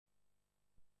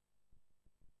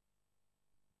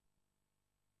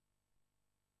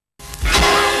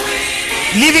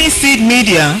Living Seed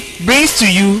Media brings to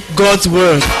you God's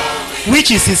Word,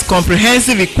 which is His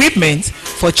comprehensive equipment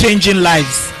for changing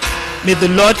lives. May the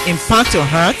Lord impact your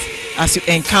heart as you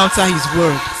encounter His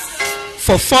Word.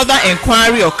 For further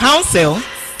inquiry or counsel,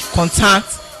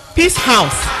 contact Peace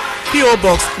House, P.O.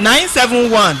 Box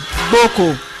 971,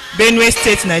 Boko, Benue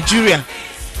State, Nigeria.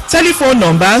 Telephone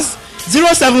numbers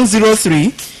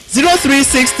 0703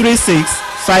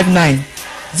 036369,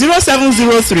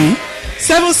 0703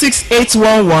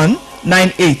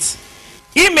 7681198.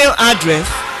 Email address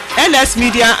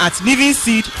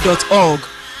lsmedia@livingseed.org,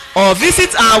 or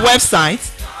visit our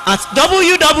website at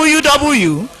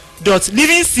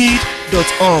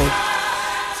www.livingseed.org.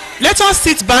 Let us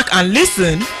sit back and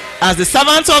listen as the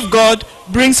servant of God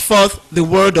brings forth the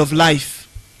word of life.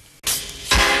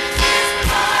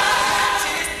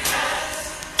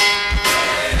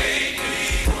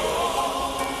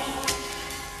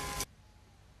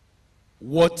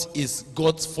 What is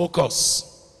God's focus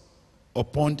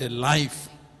upon the life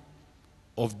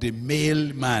of the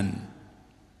male man?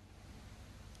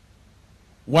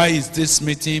 Why is this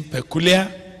meeting peculiar?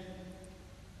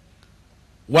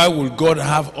 Why will God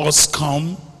have us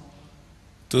come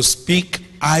to speak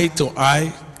eye to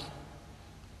eye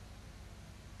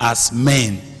as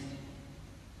men,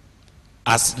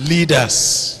 as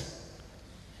leaders,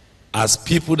 as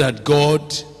people that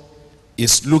God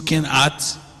is looking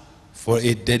at for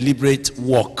a deliberate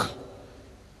work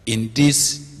in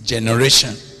this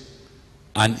generation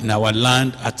and in our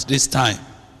land at this time?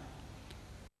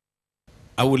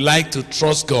 I would like to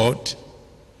trust God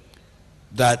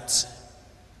that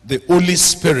the Holy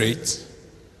Spirit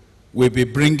will be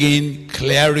bringing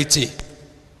clarity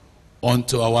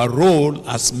onto our role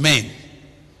as men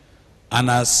and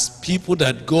as people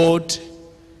that God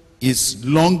is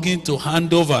longing to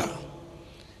hand over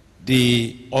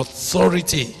the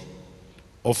authority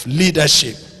of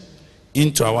leadership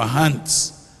into our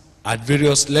hands at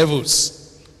various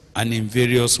levels and in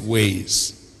various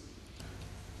ways.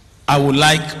 I would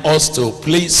like us to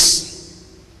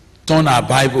please turn our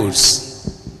Bibles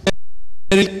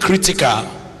very critical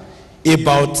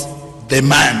about the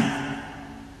man.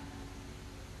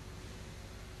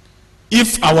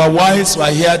 If our wives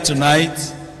were here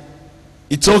tonight,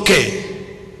 it's okay.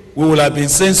 We would have been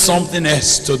saying something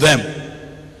else to them.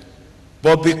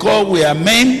 But because we are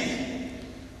men,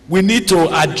 we need to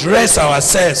address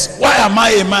ourselves. Why am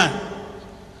I a man?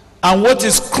 And what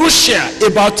is crucial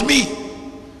about me?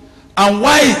 And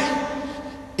why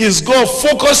is God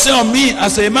focusing on me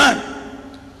as a man?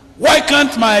 Why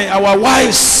can't our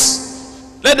wives,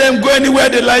 let them go anywhere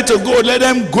they like to go, let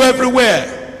them go everywhere?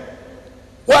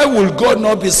 Why will God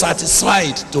not be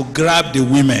satisfied to grab the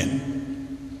women?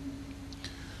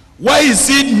 Why is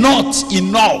it not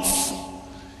enough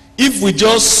if we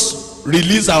just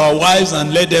release our wives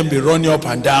and let them be running up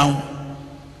and down?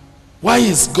 Why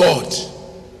is God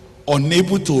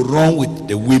unable to run with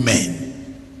the women?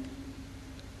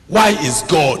 Why is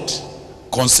God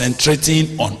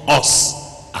concentrating on us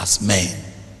as men?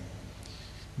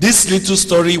 This little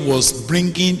story was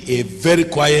bringing a very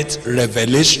quiet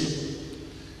revelation,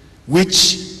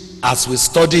 which, as we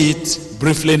study it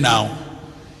briefly now,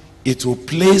 it will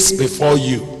place before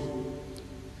you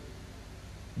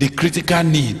the critical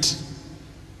need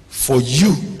for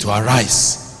you to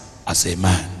arise as a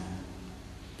man.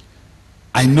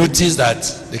 I noticed that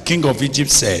the king of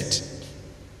Egypt said,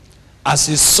 as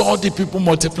he saw the people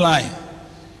multiplying,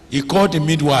 he called the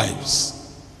midwives.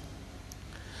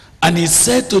 And he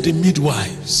said to the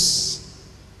midwives,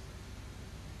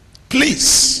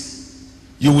 please,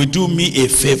 you will do me a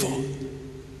favor.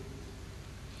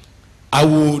 I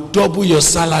will double your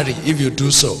salary if you do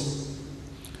so.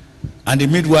 And the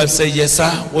midwife said, yes,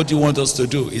 sir, what do you want us to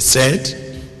do? He said,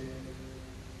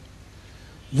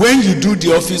 when you do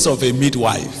the office of a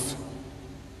midwife,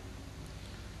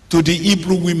 to the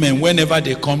Hebrew women, whenever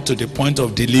they come to the point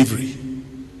of delivery,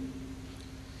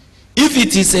 if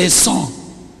it is a son,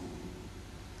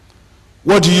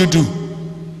 what do you do?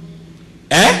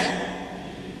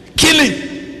 Kill him.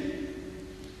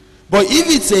 But if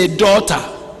it's a daughter,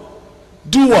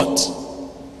 do what?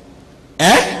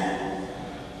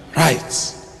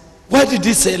 Right. Why did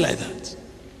he say like that?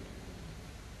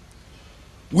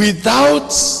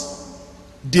 Without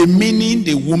demeaning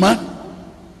the woman,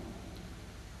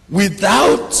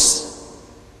 without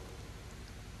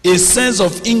a sense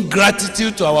of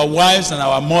ingratitude to our wives and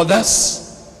our mothers,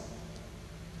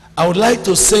 I would like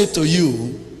to say to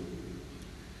you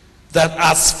that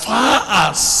as far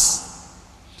as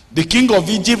the king of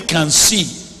Egypt can see,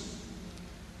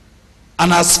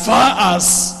 and as far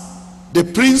as the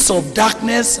prince of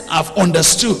darkness have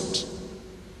understood,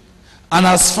 And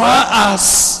as far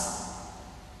as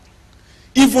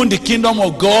even the kingdom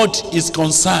of God is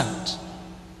concerned,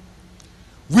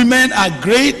 women are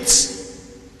great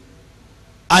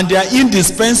and they are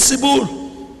indispensable,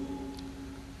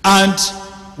 and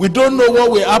we don't know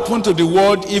what will happen to the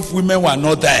world if women were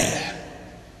not there.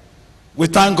 We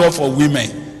thank God for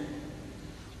women.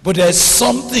 But there's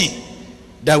something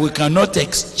that we cannot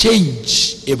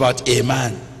exchange about a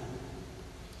man.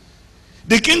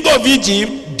 The king of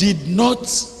Egypt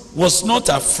was not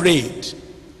afraid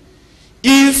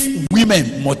if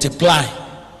women multiply.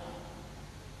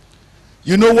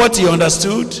 You know what he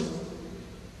understood?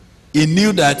 He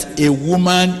knew that a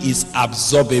woman is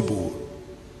absorbable.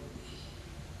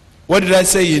 What did I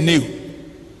say he knew?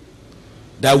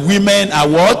 That women are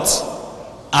what?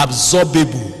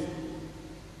 Absorbable.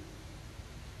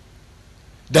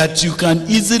 That you can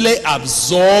easily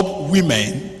absorb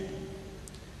women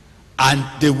and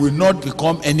they will not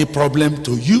become any problem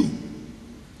to you.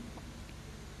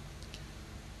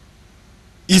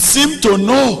 He seemed to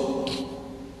know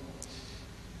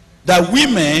that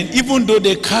women, even though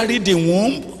they carry the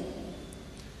womb,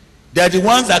 they are the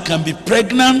ones that can be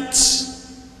pregnant.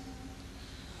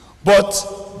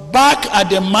 But back at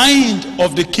the mind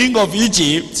of the king of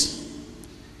Egypt,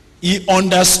 he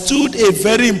understood a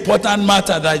very important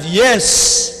matter, that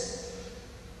yes,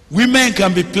 women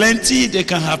can be plenty, they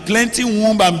can have plenty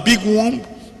womb and big womb,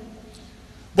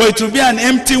 but it will be an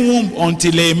empty womb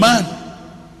until a man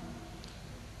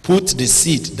put the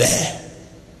seed there.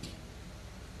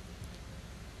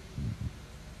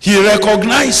 He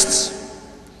recognized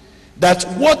that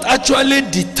what actually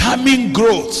determines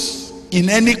growth in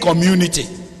any community,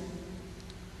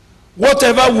 what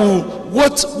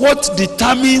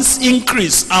determines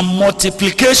increase and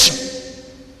multiplication,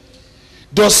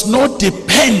 does not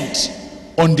depend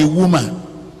on the woman.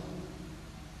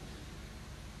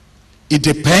 It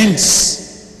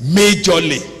depends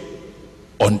majorly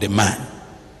on the man.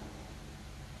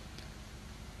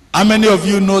 How many of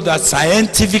you know that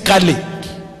scientifically,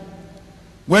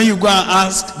 when you go and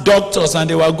ask doctors and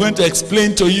they were going to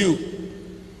explain to you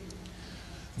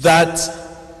that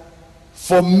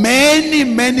for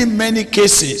many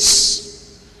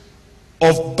cases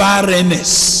of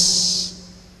barrenness,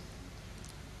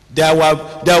 there were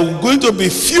going to be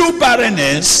few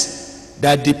barrenness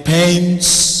that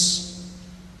depends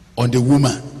on the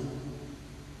woman.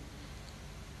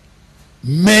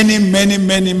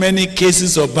 Many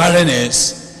cases of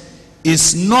barrenness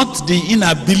is not the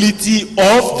inability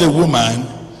of the woman,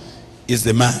 is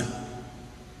the man.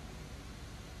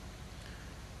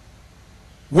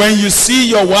 When you see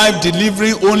your wife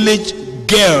delivering only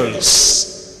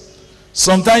girls,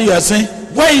 sometimes you are saying,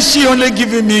 why is she only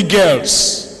giving me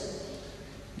girls?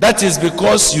 That is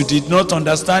because you did not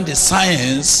understand the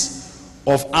science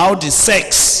of how the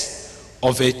sex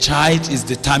of a child is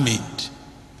determined.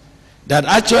 That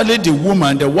actually the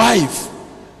woman, the wife,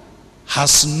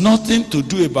 has nothing to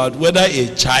do about whether a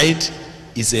child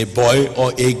is a boy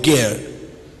or a girl.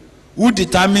 Who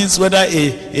determines whether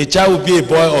a child will be a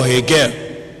boy or a girl?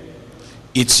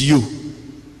 It's you.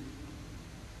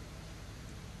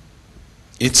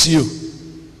 It's you.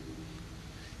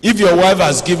 If your wife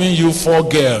has given you 4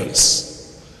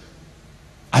 girls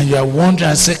and you are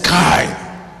wondering and say, Kai,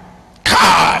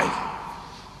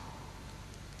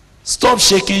 stop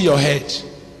shaking your head.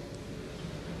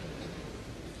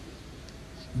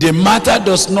 The matter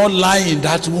does not lie in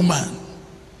that woman.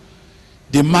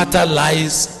 The matter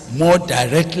lies more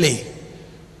directly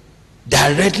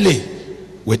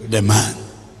with the man.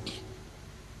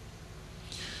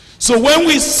 So when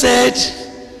we said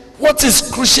what is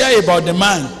crucial about the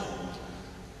man,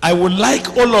 I would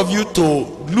like all of you to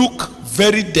look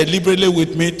very deliberately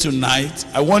with me tonight.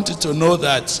 I want you to know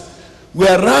that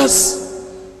whereas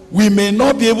we may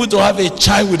not be able to have a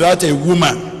child without a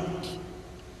woman,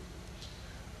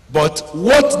 but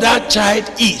what that child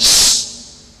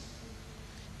is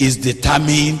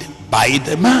determined by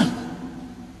the man.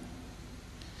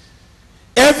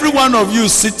 Every one of you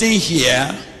sitting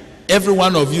here,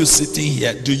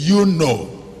 do you know?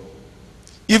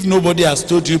 If nobody has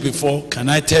told you before, can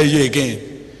I tell you again?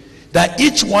 That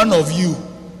each one of you,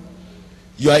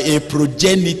 you are a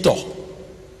progenitor.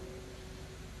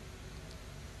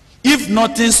 If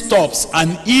nothing stops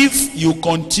and if you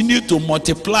continue to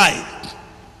multiply,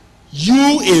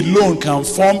 you alone can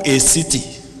form a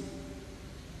city.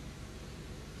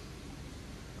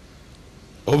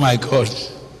 Oh my God.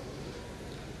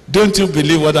 Don't you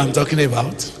believe what I'm talking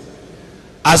about?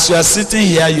 As you are sitting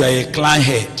here, you are a clan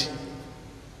head.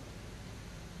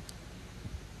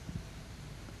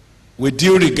 With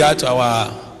due regard to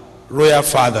our royal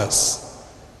fathers,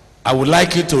 I would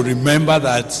like you to remember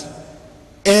that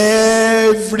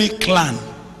every clan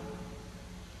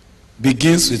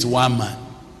begins with one man.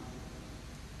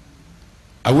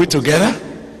 Are we together?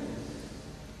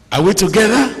 Are we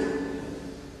together?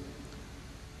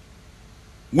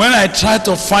 When I try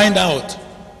to find out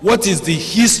what is the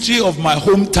history of my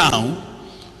hometown,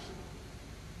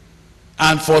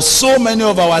 and for so many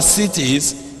of our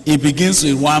cities, it begins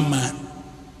with one man.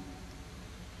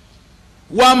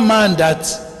 One man that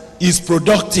is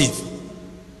productive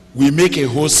will make a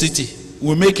whole city,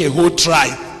 will make a whole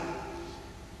tribe.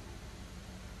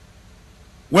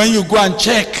 When you go and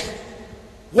check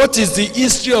what is the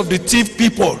history of the thief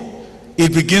people,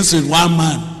 it begins with one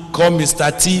man called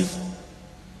Mr. Thief.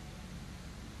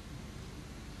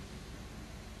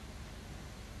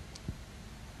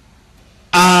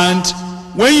 And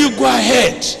when you go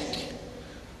ahead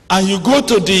and you go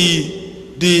to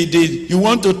you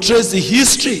want to trace the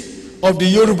history of the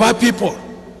Yoruba people,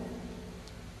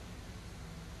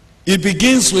 it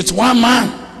begins with one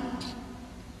man.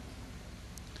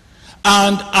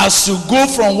 And as you go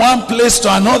from one place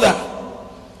to another,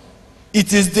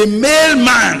 it is the male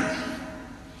man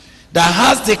that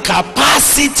has the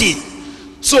capacity.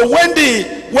 So when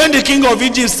the king of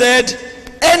Egypt said,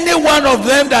 any one of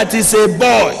them that is a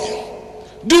boy,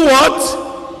 do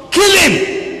what? Kill him.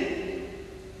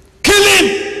 Kill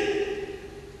him.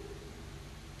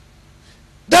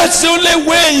 That's the only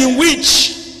way in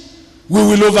which we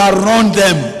will overrun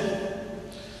them.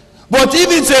 But if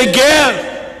it's a girl,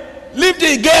 leave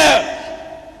the girl.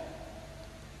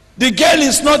 The girl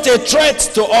is not a threat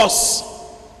to us.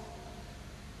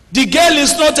 The girl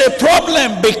is not a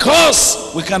problem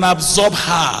because we can absorb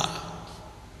her.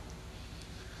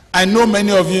 I know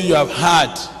many of you have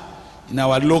heard in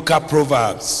our local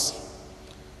proverbs.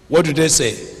 What do they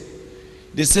say?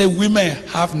 They say women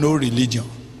have no religion.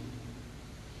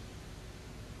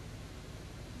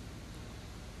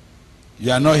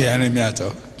 You are not hearing me at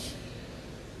all.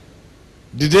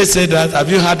 Did they say that? Have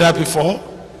you heard that before?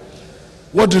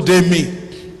 What do they mean?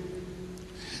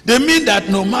 They mean that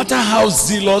no matter how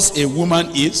zealous a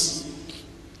woman is,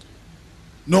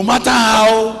 no matter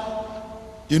how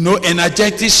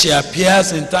energetic she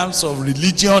appears in terms of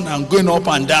religion and going up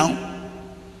and down,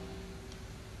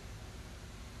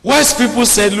 wise people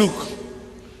say, look,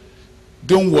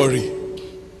 don't worry.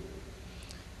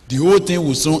 The whole thing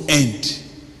will soon end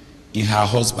in her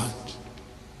husband.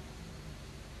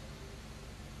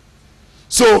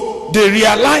 So they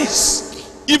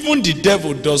realize even the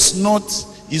devil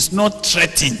is not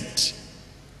threatened.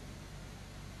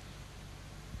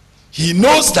 He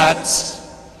knows that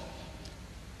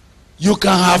you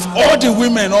can have all the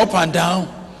women up and down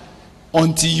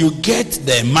until you get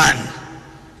the man.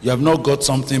 You have not got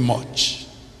something much.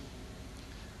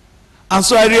 And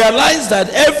so I realized that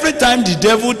every time the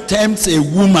devil tempts a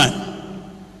woman,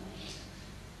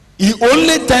 he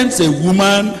only tempts a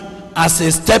woman as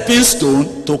a stepping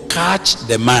stone to catch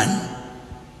the man.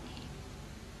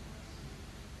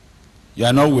 You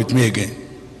are not with me again.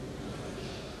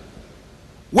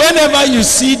 Whenever you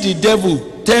see the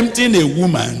devil tempting a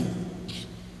woman,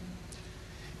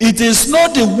 it is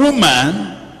not the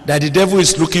woman that the devil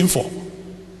is looking for.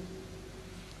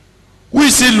 Who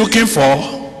is he looking for?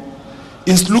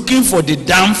 He's looking for the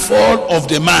downfall of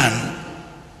the man.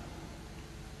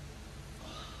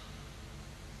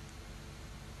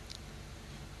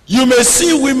 You may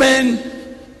see women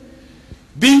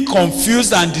being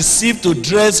confused and deceived to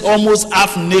dress almost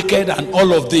half naked and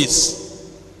all of this.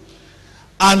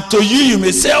 And to you, you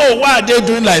may say, oh, why are they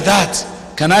doing like that?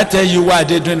 Can I tell you why are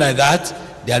they doing like that?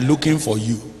 They are looking for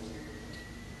you.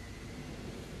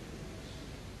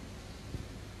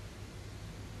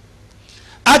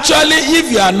 Actually,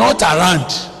 if you are not around,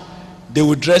 they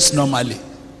will dress normally.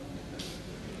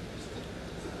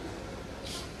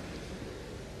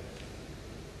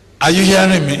 Are you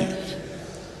hearing me?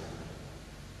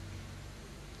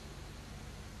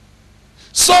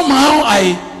 Somehow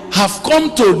I have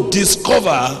come to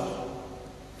discover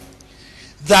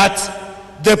that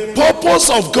the purpose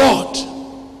of God,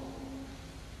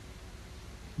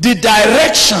 the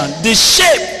direction, the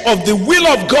shape of the will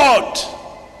of God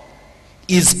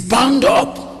is bound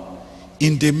up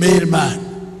in the male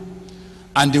man,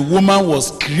 and the woman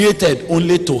was created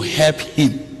only to help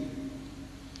him,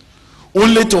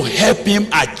 only to help him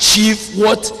achieve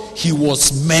what he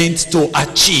was meant to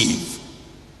achieve.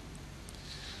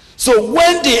 So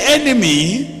when the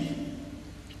enemy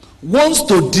wants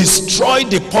to destroy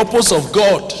the purpose of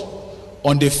God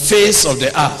on the face of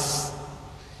the earth,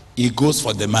 he goes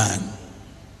for the man.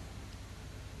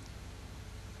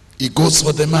 He goes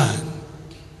for the man.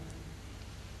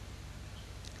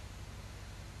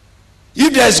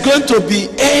 If there's going to be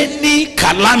any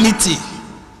calamity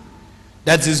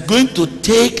that is going to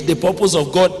take the purpose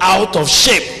of God out of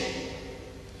shape,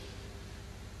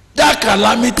 that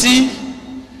calamity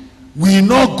will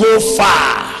not go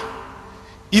far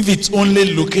if it's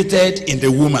only located in the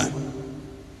woman.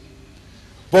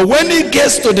 But when it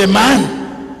gets to the man,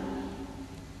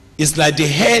 it's like the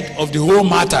head of the whole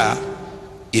matter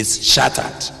is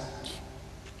shattered.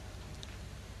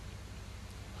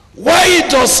 Why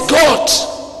does God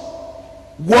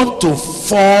want to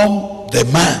form the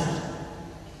man?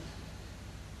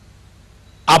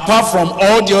 Apart from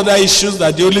all the other issues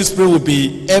that the Holy Spirit will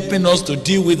be helping us to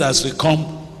deal with as we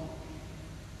come,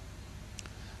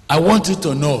 I want you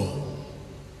to know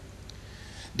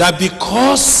that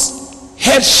because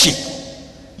headship,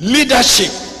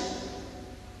 leadership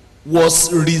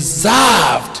was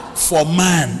reserved for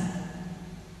man,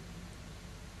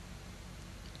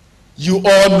 you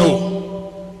all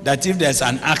know that if there's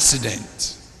an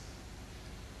accident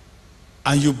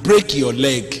and you break your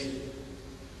leg,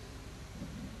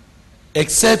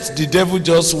 except the devil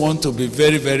just want to be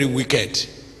very, very wicked,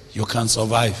 you can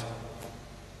survive.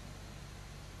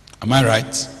 Am I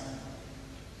right?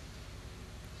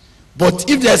 But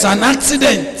if there's an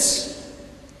accident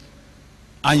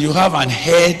and you have an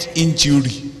head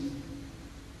injury,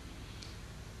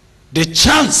 the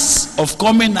chance of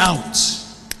coming out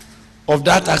of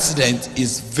that accident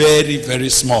is very, very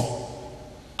small.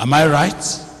 Am I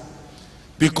right?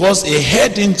 Because a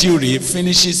head injury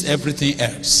finishes everything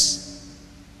else.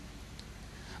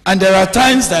 And there are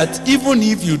times that even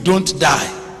if you don't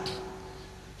die,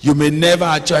 you may never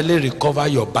actually recover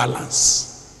your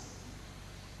balance.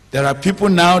 There are people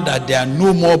now that they are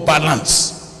no more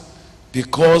balance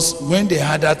because when they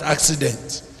had that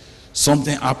accident,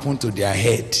 something happened to their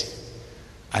head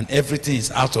and everything is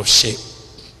out of shape.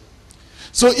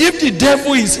 So if the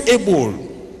devil is able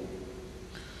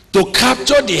to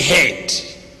capture the head,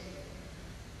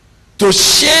 to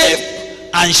shape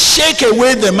and shake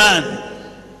away the man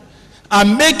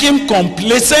and make him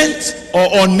complacent or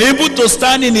unable to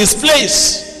stand in his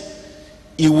place,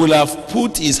 he will have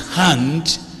put his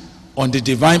hand on the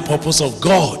divine purpose of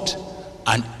God,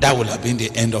 and that will have been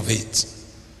the end of it.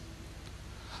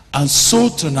 And so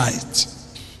tonight,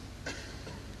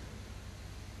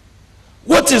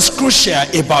 what is crucial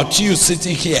about you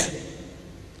sitting here?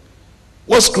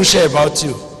 What's crucial about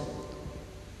you?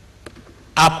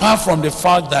 Apart from the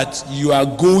fact that you are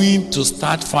going to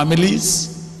start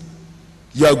families,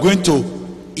 you are going to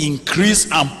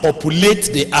increase and populate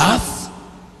the earth,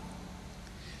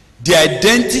 the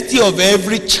identity of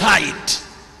every child.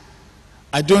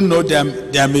 I don't know,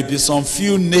 there may be some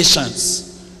few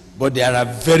nations, but there are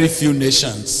very few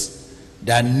nations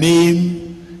that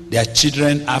name their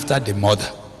children after the mother.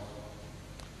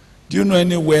 Do you know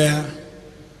anywhere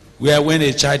where when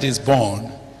a child is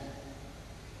born,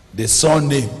 the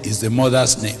surname is the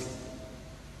mother's name?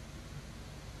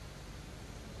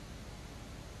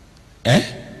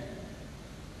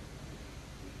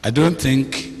 I don't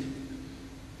think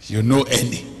you know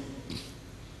any.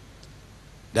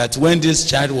 That when this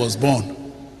child was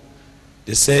born,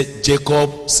 they said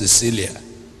Jacob Cecilia.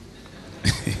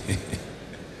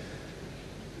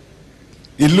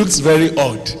 It looks very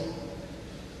odd.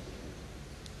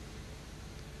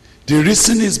 The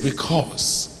reason is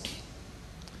because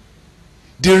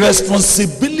the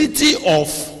responsibility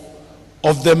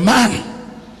of the man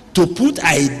to put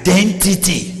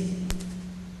identity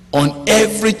on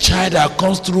every child that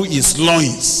comes through his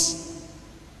loins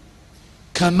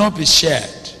cannot be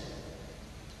shared.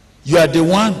 You are the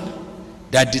one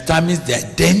that determines the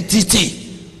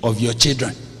identity of your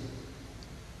children.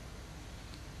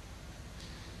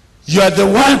 You are the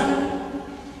one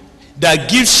that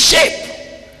gives shape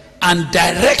and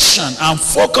direction and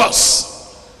focus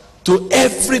to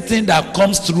everything that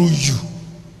comes through you.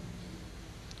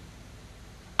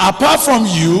 Apart from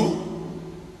you,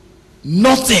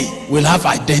 nothing will have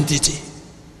identity.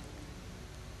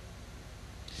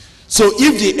 So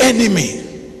if the enemy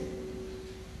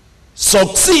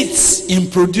succeeds in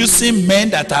producing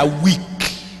men that are weak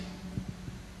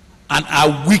and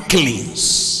are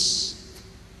weaklings,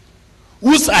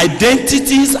 whose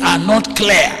identities are not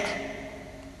clear,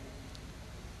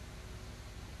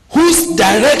 whose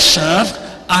directions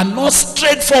are not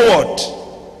straightforward,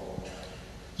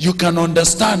 you can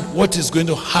understand what is going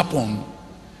to happen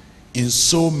in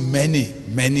so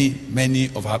many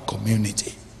of our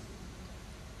community.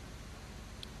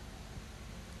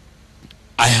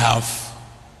 I have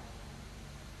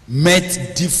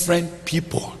met different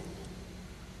people,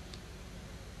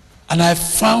 and I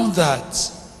found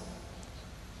that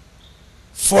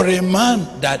For a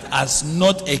man that has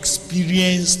not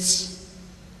experienced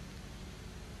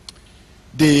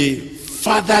the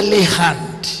fatherly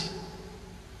hand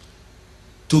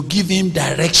to give him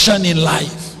direction in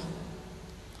life,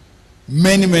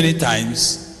 many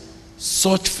times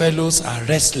such fellows are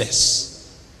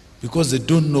restless because they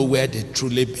don't know where they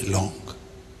truly belong.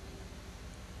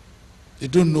 They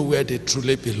don't know where they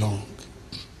truly belong.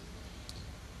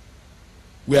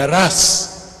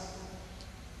 Whereas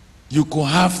you could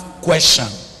have question.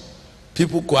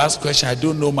 People could ask question, I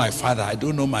don't know my father, I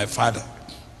don't know my father.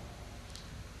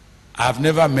 I've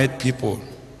never met people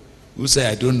who say,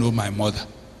 I don't know my mother.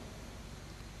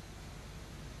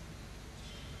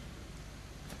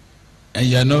 And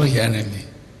you're not hearing me.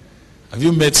 Have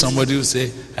you met somebody who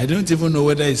say, I don't even know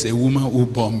whether it's a woman who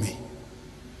bore me?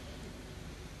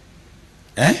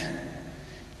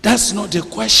 That's not the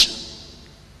question.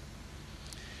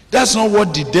 That's not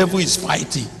what the devil is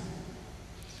fighting.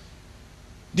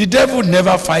 The devil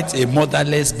never fights a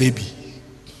motherless baby.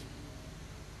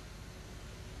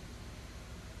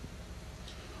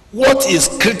 What is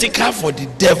critical for the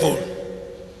devil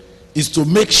is to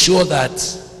make sure that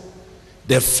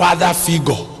the father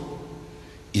figure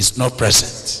is not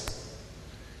present.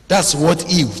 That's what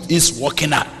he is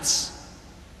working at.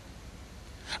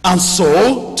 And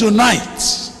so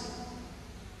tonight,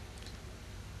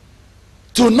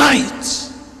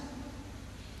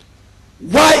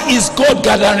 why is God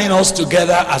gathering us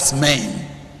together as men?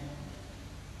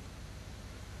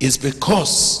 It's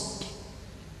because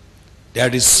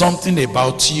there is something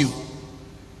about you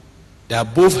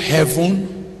that both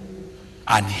heaven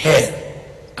and hell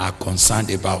are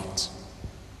concerned about.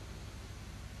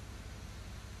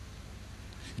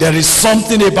 There is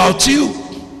something about you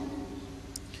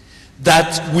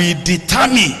that will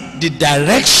determine the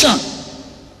direction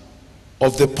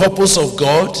of the purpose of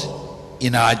God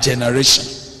in our generation.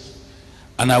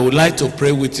 And I would like to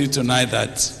pray with you tonight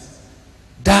that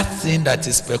that thing that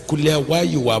is peculiar while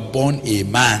you were born a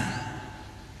man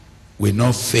will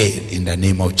not fail in the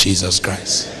name of Jesus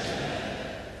Christ.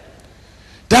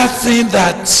 That thing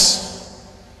that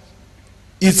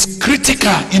is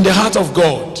critical in the heart of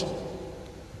God,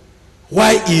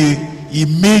 why he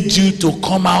made you to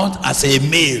come out as a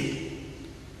male,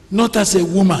 not as a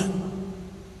woman,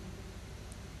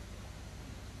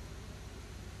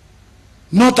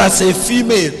 not as a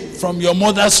female from your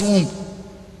mother's womb.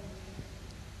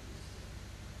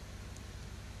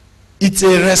 It's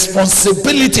a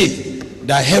responsibility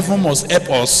that heaven must help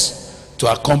us to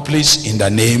accomplish in the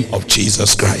name of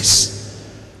Jesus Christ.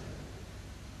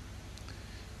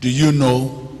 Do you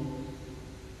know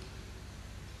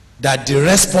that the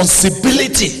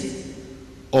responsibility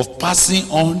of passing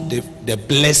on the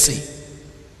blessing,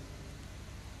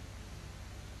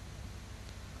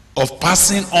 of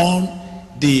passing on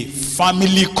the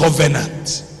family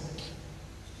covenant,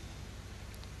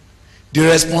 the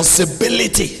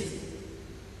responsibility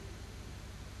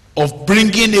of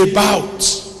bringing about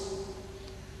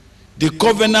the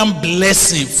covenant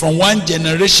blessing from one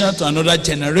generation to another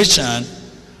generation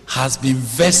has been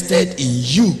vested in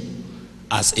you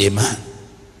as a man.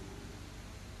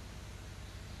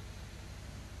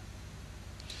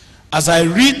 As I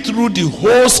read through the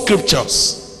whole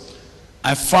scriptures,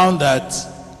 I found that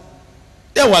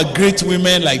there were great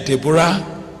women like Deborah,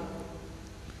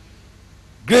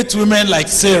 great women like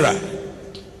Sarah,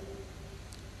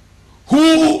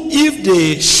 who, if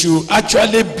they should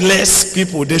actually bless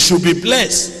people, they should be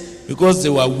blessed because they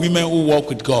were women who walk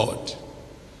with God.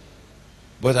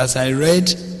 But as I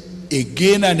read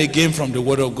again and again from the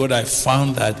Word of God, I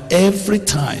found that every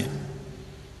time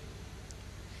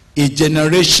a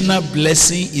generational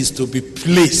blessing is to be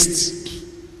placed,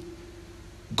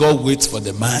 God waits for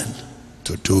the man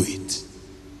to do it.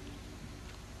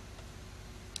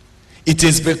 It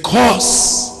is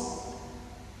because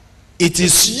it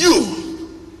is you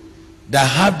that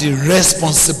have the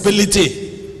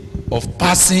responsibility of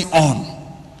passing on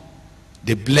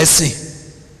the blessing,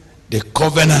 the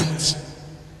covenant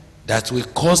that will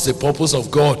cause the purpose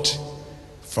of God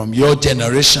from your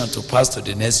generation to pass to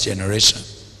the next generation.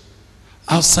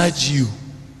 Outside you,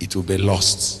 it will be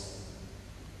lost.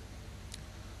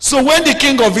 So when the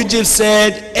king of Egypt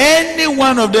said, any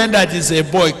one of them that is a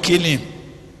boy, kill him.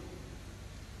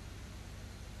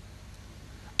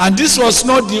 And this was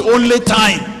not the only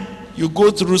time. You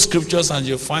go through scriptures and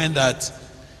you find that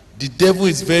the devil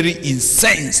is very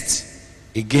incensed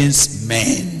against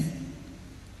men.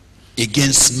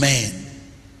 Against men.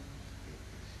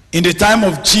 In the time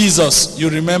of Jesus,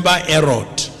 you remember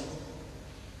Herod.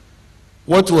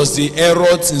 What was the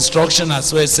Herod's instruction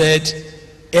as well? Said,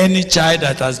 any child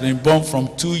that has been born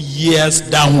from 2 years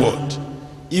downward,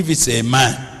 if it's a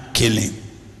man, kill him.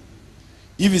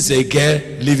 If it's a girl,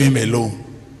 leave him alone.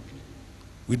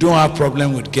 We don't have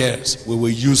problem with girls. We will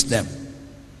use them.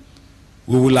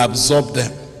 We will absorb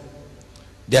them.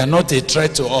 They are not a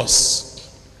threat to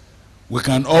us. We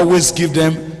can always give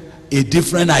them a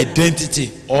different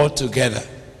identity altogether.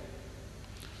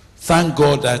 Thank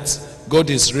God that God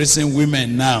is raising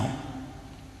women now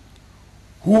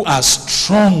who are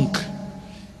strong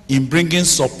in bringing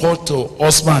support to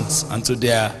husbands and to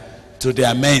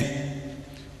their men.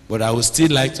 But I would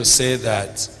still like to say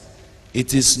that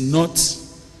it is not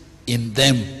in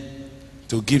them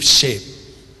to give shape.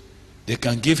 They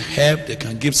can give help, they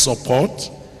can give support,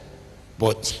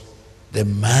 but the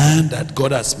man that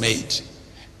God has made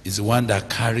is the one that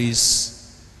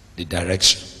carries the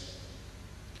direction.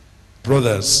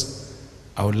 Brothers,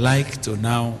 I would like to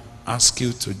now ask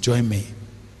you to join me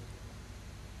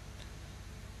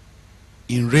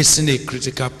in raising a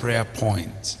critical prayer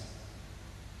point.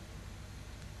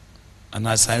 And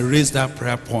as I raise that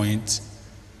prayer point,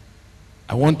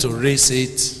 I want to raise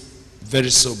it very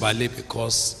soberly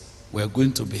because we're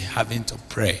going to be having to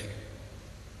pray.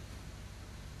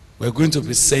 We're going to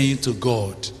be saying to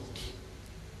God,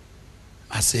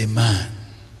 as a man,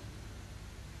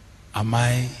 am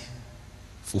I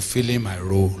fulfilling my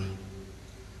role?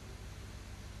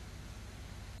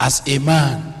 As a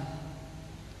man,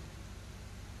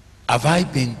 have I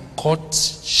been cut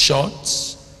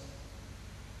short?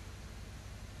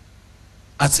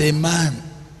 As a man,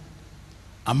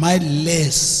 am I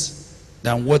less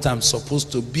than what I'm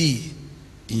supposed to be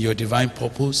in your divine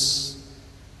purpose?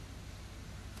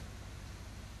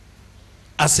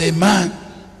 As a man,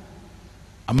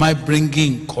 am I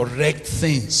bringing correct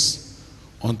things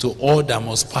unto all that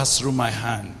must pass through my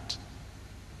hand?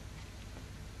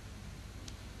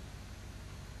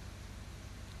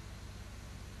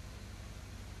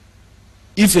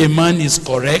 If a man is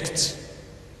correct,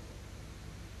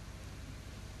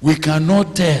 we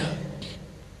cannot tell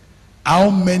how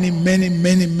many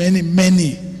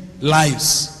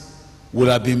lives will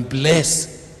have been blessed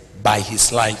by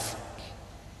his life.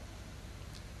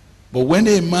 But when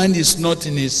a man is not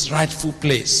in his rightful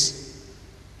place,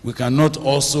 we cannot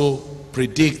also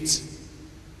predict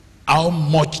how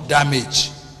much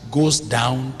damage goes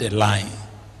down the line.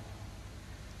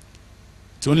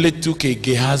 It only took a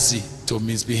Gehazi to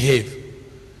misbehave,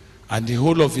 and the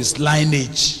whole of his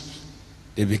lineage,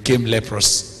 they became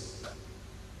leprous.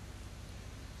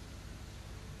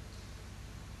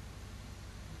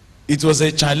 It was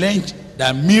a challenge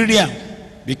that Miriam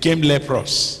became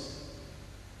leprous,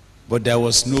 but there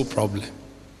was no problem.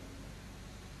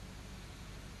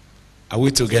 Are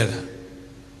we together?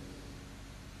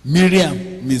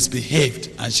 Miriam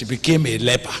misbehaved and she became a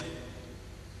leper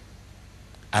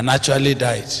and actually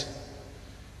died.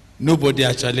 Nobody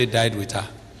actually died with her.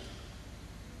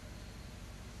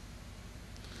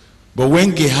 But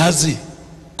when Gehazi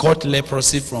caught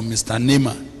leprosy from Mr.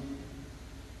 Naaman,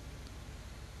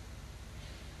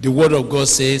 the word of God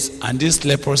says, and this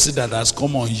leprosy that has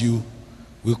come on you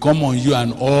will come on you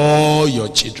and all your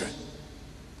children.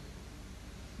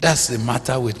 That's the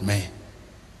matter with men.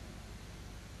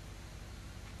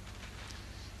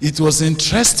 It was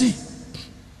interesting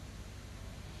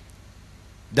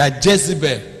that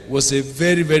Jezebel was a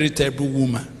very terrible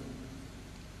woman.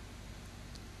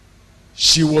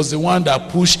 She was the one that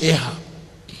pushed Ahab.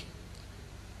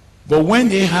 But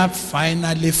when Ahab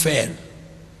finally fell,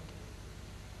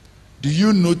 do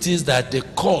you notice that the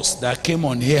curse that came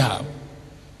on Ahab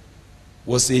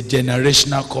was a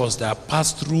generational curse that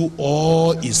passed through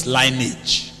all his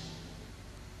lineage?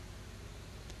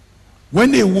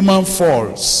 When a woman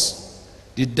falls,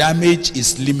 the damage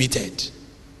is limited.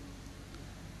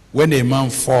 When a man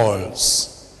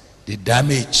falls, the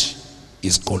damage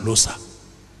is colossal.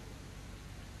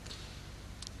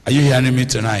 Are you hearing me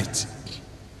tonight?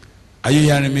 Are you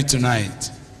hearing me tonight?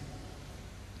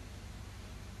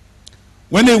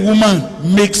 When a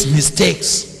woman makes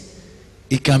mistakes,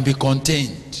 it can be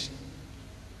contained.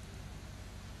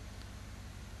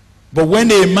 But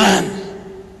when a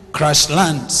man crash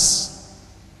lands,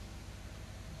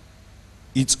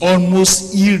 it's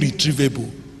almost irretrievable.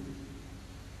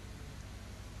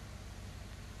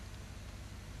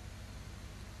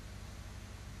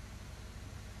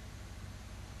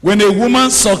 When a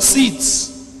woman succeeds,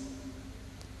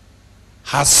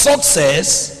 her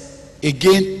success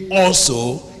again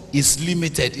also is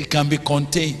limited. It can be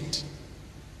contained.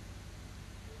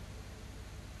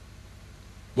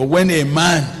 But when a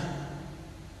man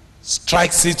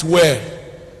strikes it well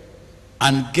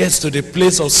and gets to the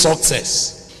place of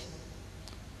success,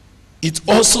 it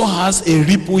also has a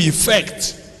ripple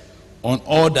effect on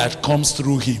all that comes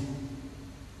through him.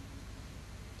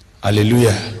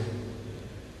 Hallelujah.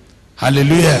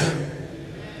 Hallelujah.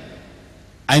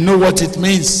 I know what it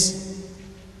means.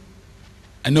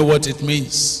 I know what it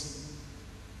means.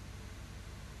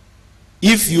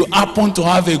 If you happen to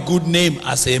have a good name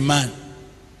as a man,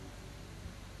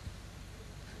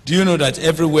 do you know that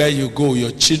everywhere you go,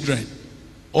 your children,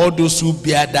 all those who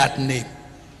bear that name,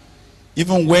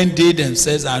 even when they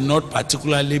themselves are not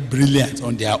particularly brilliant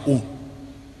on their own,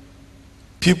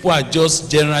 people are just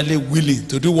generally willing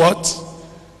to do what?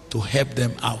 To help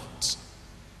them out.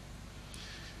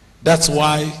 That's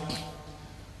why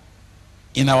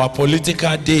in our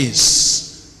political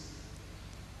days,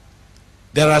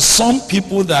 there are some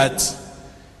people that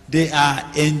they are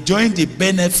enjoying the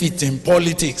benefit in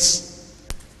politics,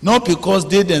 not because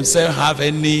they themselves have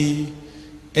any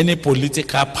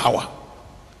political power,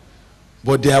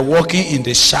 but they are working in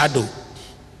the shadow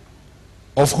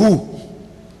of who?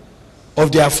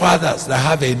 Of their fathers that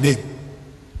have a name.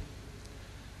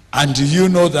 And do you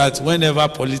know that whenever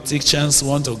politicians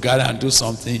want to gather and do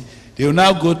something, they will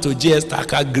now go to J.S.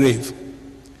 Tucker grave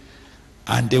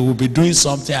and they will be doing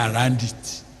something around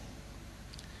it.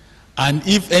 And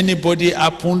if anybody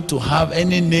happen to have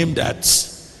any name that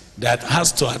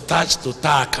has to attach to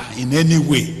Tucker in any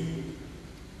way,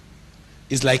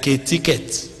 it's like a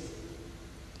ticket.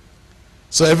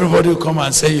 So everybody will come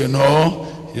and say,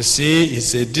 you see,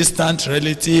 it's a distant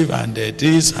relative and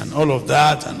this and all of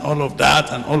that and all of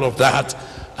that and all of that,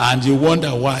 and you wonder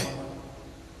why.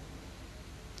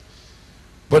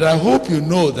 But I hope you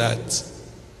know that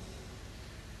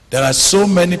there are so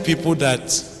many people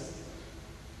that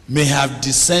may have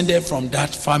descended from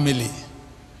that family,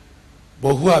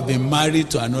 but who have been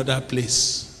married to another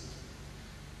place,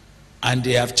 and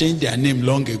they have changed their name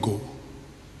long ago.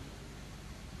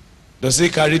 Does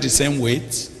it carry the same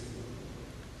weight?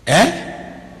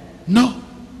 No.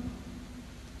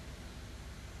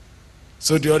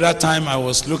 So the other time I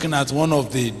was looking at one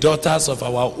of the daughters of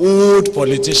our old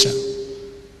politician.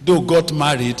 Though got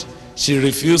married, she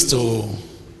refused to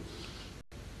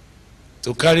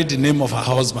carry the name of her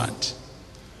husband.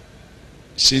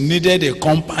 She needed a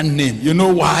compound name. You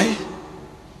know why?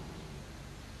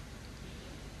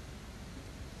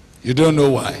 You don't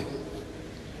know why.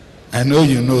 I know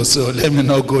you know, so let me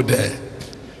not go there.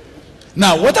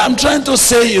 Now, what I'm trying to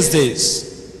say is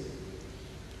this.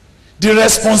 The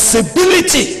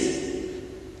responsibility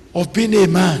of being a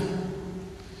man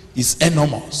is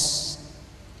enormous.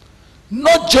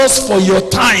 Not just for your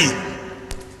time,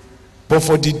 but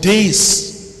for the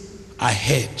days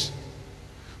ahead.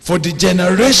 For the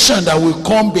generation that will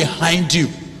come behind you.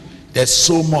 There's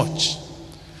so much.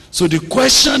 So the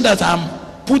question that I'm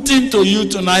putting to you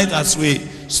tonight as we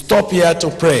stop here to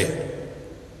pray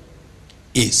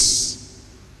is,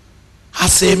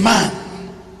 as a man,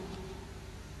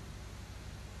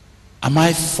 am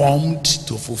I formed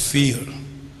to fulfill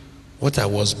what I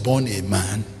was born a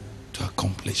man to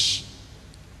accomplish?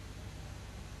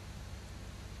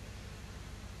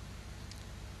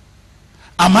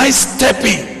 Am I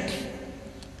stepping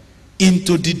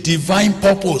into the divine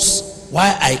purpose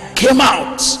why I came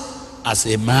out as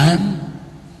a man?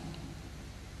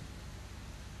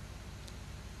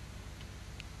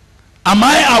 Am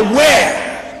I aware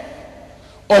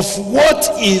of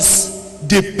what is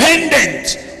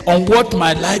dependent on what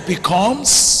my life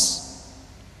becomes?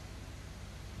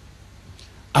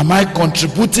 Am I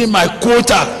contributing my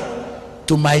quota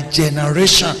to my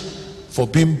generation for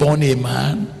being born a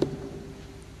man?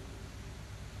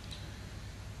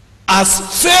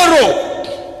 As Pharaoh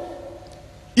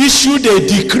issued a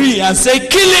decree and said,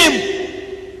 kill him,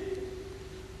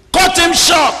 cut him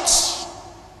short,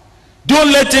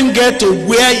 don't let him get to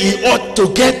where he ought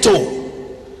to get to.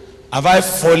 Have I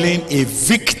fallen a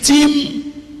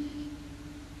victim?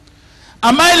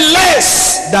 Am I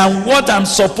less than what I'm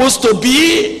supposed to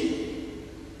be?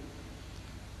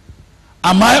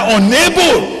 Am I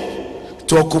unable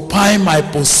to occupy my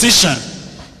position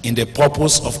in the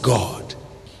purpose of God?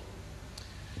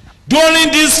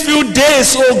 During these few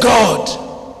days, oh God,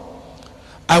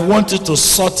 I want you to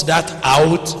sort that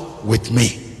out with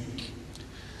me.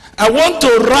 I want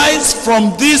to rise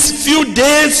from these few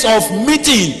days of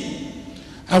meeting.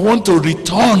 I want to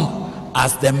return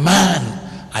as the man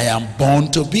I am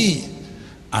born to be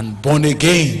and born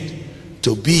again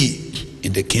to be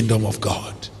in the kingdom of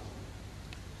God.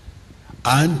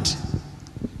 And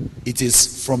it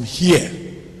is from here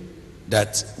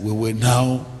that we will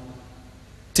now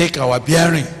take our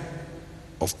bearing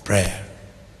of prayer.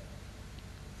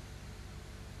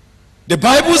 The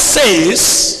Bible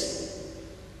says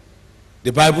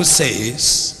The Bible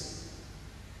says,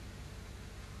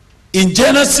 in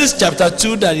Genesis chapter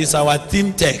 2, that is our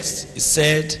theme text, it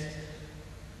said,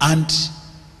 and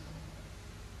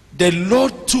the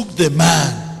Lord took the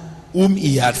man whom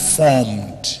he had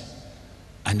formed,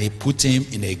 and he put him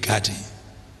in a garden.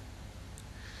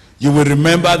 You will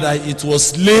remember that it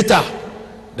was later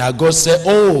that God said,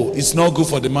 oh, it's not good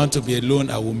for the man to be alone.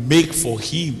 I will make for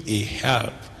him a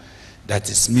help that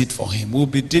is meet for him. We'll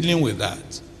be dealing with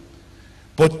that.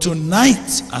 But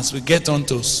tonight, as we get on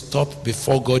to stop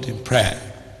before God in prayer,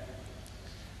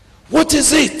 what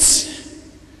is it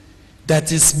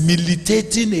that is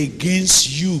militating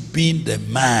against you being the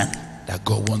man that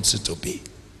God wants you to be?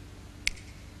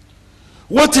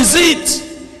 What is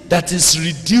it that is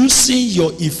reducing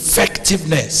your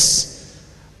effectiveness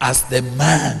as the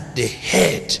man, the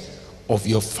head of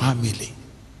your family?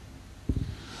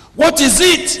 What is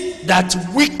it that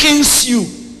weakens you,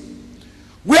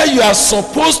 where you are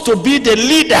supposed to be the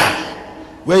leader,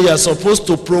 where you are supposed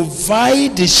to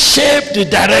provide the shape, the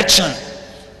direction?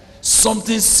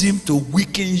 Something seems to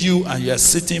weaken you, and you are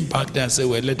sitting back there and say,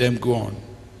 well, let them go on.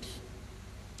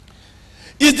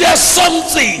 Is there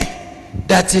something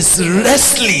that is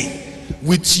wrestling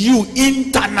with you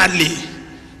internally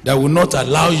that will not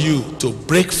allow you to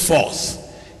break forth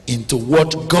into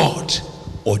what God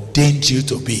ordained you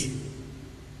to be?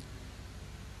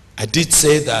 I did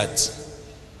say that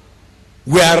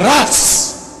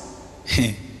whereas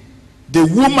the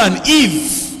woman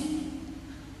Eve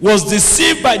was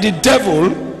deceived by the devil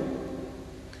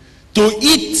to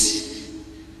eat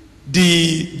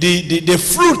the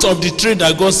fruit of the tree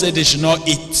that God said they should not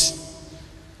eat,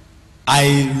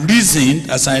 I reasoned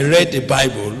as I read the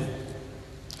Bible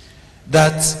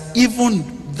that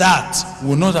even that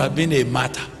would not have been a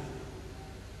matter.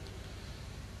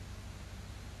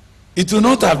 It would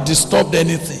not have disturbed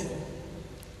anything.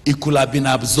 It could have been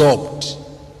absorbed.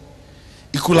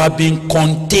 It could have been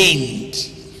contained.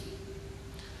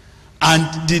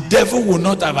 And the devil would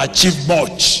not have achieved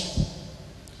much.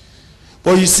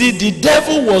 But you see, the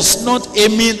devil was not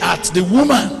aiming at the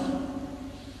woman.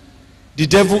 The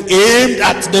devil aimed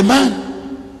at the man.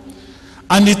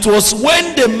 And it was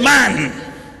when the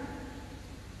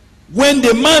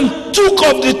man took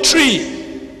of the tree,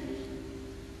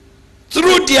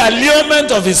 through the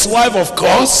allurement of his wife, of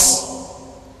course,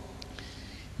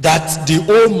 that the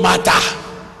whole matter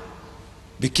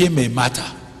became a matter.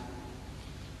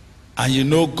 And you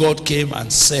know, God came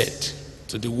and said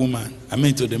to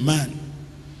the man,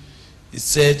 he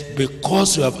said,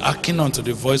 because you have hearkened unto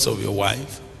the voice of your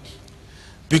wife,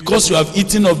 because you have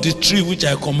eaten of the tree which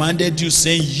I commanded you,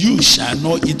 saying, you shall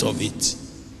not eat of it,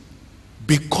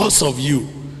 because of you,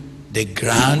 the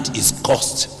ground is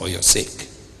cursed for your sake,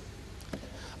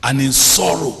 and in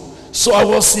sorrow. So I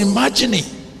was imagining,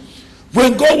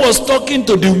 when God was talking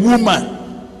to the woman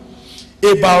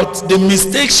about the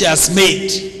mistake she has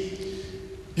made,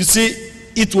 you see,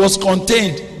 it was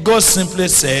contained. God simply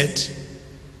said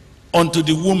unto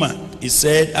the woman, he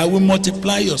said, I will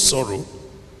multiply your sorrow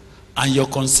and your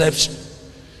conception.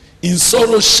 In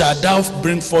sorrow shalt thou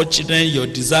bring forth children, your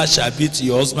desire shall be to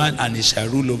your husband, and he shall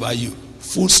rule over you.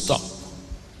 Full stop.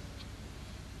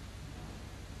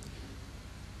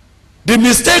 The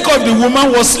mistake of the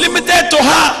woman was limited to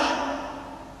her.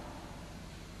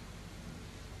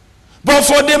 But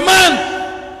for the man,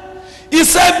 he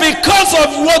said, because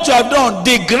of what you have done,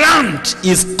 the ground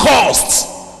is cursed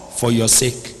for your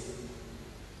sake.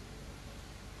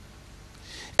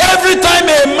 Every time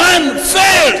a man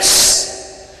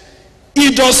fails,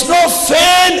 he does not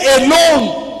fail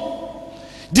alone.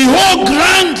 The whole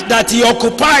ground that he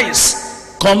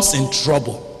occupies comes in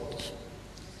trouble.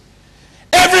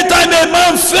 Every time a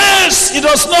man fails, he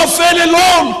does not fail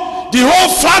alone. The whole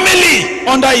family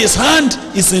under his hand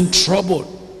is in trouble.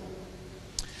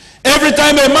 Every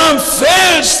time a man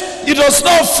fails, he does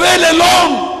not fail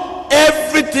alone.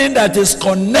 Everything that is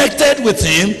connected with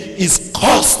him is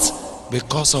cursed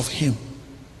because of him.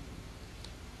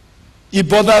 It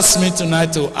bothers me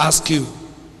tonight to ask you,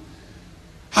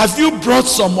 have you brought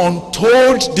some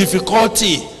untold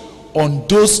difficulty on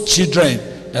those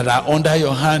children that are under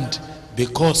your hand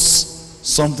because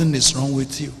something is wrong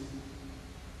with you?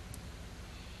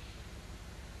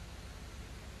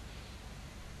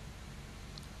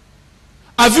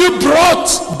 Have you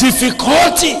brought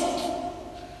difficulty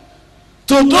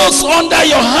to those under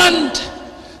your hand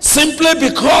simply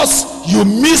because you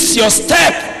miss your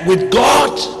step with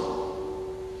God?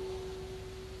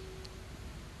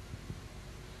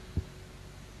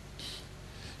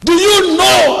 Do you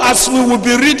know, as we will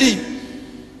be reading,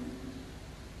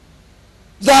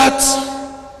 that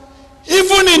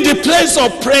even in the place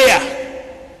of prayer,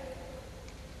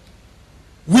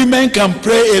 women can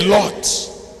pray a lot.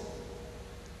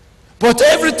 But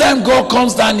every time God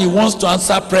comes down, he wants to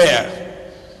answer prayer.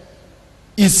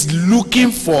 He's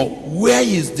looking for where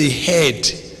is the head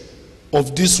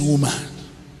of this woman.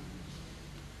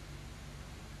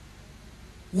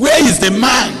 Where is the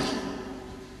man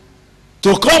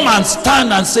to come and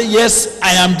stand and say, yes,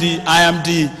 I am the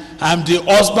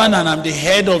husband and I'm the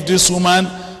head of this woman,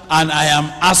 and I am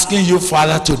asking you,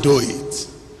 Father, to do it.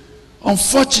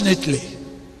 Unfortunately,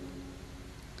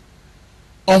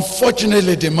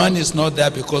 the man is not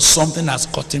there because something has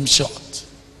cut him short.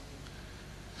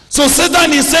 So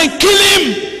Satan is saying, kill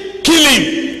him, kill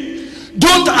him.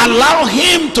 Don't allow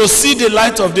him to see the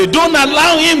light of day. Don't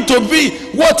allow him to be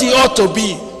what he ought to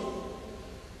be.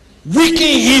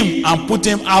 Weaken him and put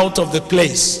him out of the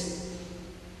place.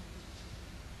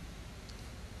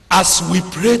 As we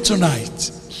pray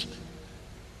tonight,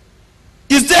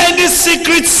 is there any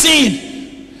secret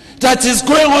sin that is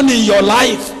going on in your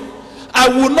life? I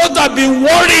would not have been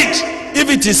worried if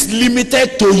it is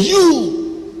limited to you.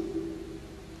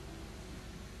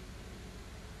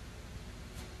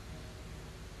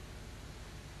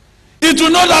 It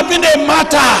will not have been a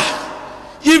matter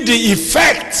if the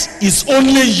effect is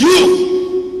only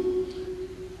you.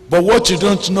 But what you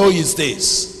don't know is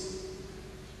this: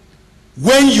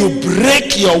 when you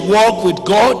break your walk with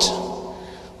God,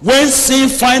 when sin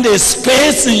finds a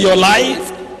space in your life,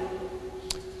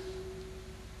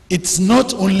 it's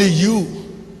not only you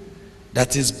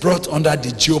that is brought under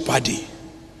the jeopardy,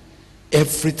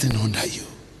 everything under you.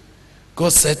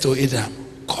 God said to Adam,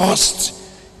 cursed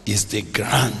is the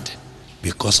ground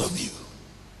because of you.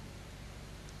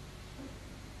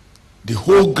 The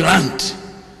whole ground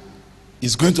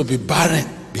is going to be barren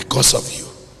because of you.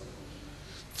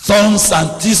 Thorns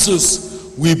and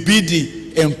thistles will be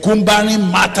the encumbering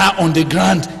matter on the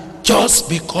ground just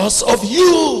because of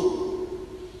you.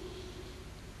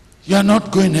 You are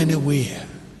not going anywhere.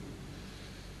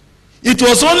 It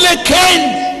was only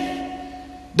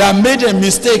Cain that made a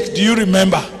mistake. Do you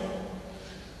remember?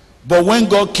 But when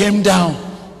God came down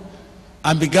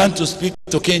and began to speak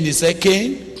to Cain, he said,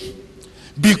 Cain,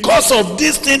 because of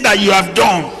this thing that you have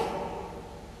done,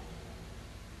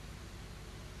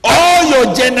 all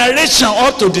your generation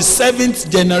up to the 7th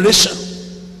generation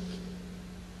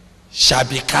shall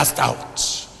be cast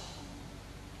out.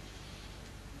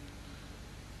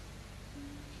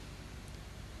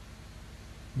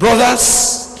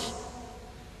 Brothers,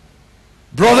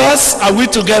 are we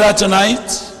together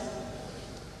tonight?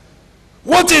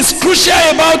 What is crucial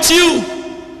about you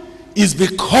is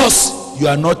because you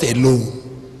are not alone.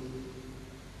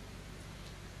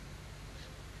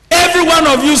 Every one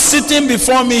of you sitting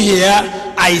before me here,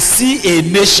 I see a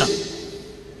nation.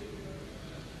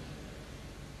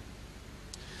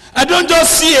 I don't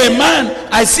just see a man,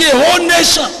 I see a whole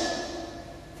nation.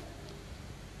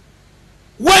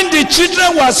 When the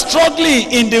children were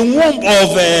struggling in the womb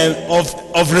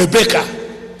of Rebekah,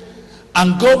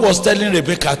 and God was telling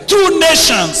Rebekah, 2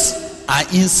 nations are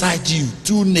inside you.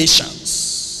 2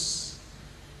 nations.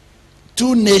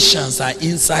 2 nations are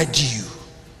inside you.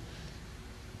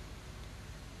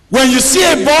 When you see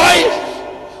a boy,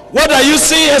 what are you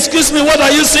seeing? Excuse me, what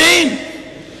are you seeing?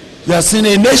 You are seeing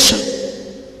a nation.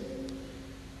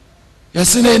 You are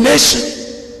seeing a nation.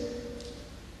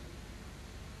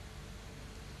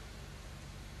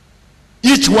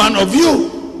 Each one of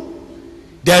you,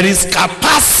 there is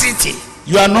capacity.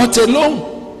 You are not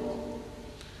alone.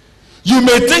 You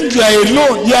may think you are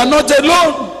alone. You are not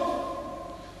alone.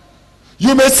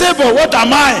 You may say, but what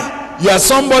am I? You are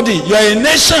somebody. You are a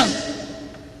nation.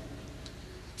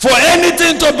 For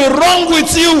anything to be wrong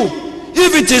with you,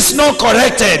 if it is not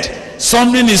corrected,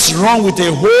 something is wrong with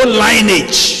a whole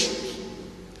lineage.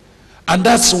 And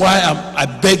that's why I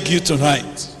beg you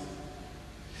tonight.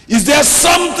 Is there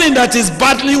something that is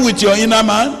battling with your inner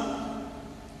man?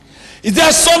 Is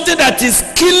there something that is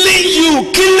killing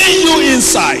you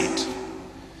inside?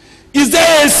 Is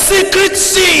there a secret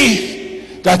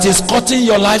sin that is cutting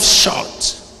your life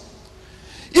short?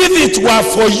 If it were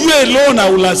for you alone, I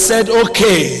would have said,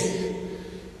 okay.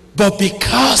 But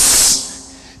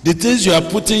because the things you are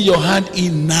putting your hand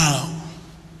in now,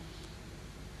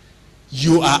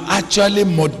 you are actually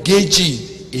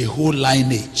mortgaging a whole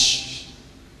lineage.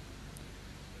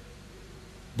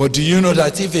 But do you know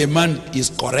that if a man is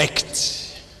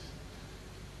correct,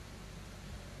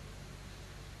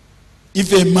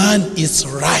 if a man is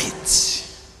right,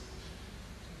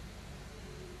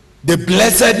 the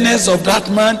blessedness of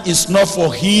that man is not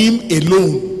for him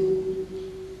alone.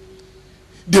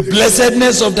 The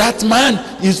blessedness of that man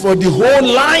is for the whole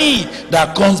line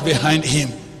that comes behind him.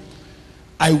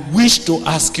 I wish to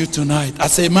ask you tonight,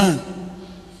 as a man,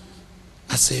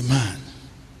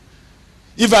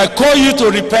 if I call you to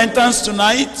repentance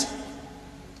tonight,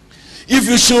 if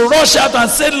you should rush out and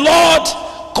say, Lord,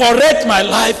 correct my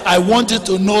life, I want you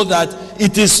to know that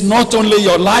it is not only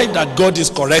your life that God is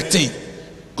correcting.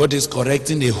 God is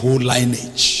correcting a whole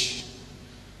lineage.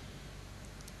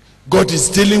 God is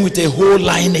dealing with a whole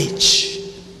lineage.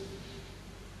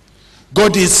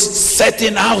 God is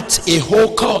setting out a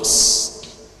whole course.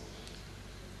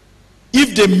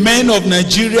 If the men of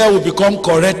Nigeria will become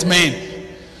correct men,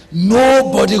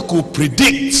 nobody could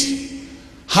predict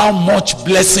how much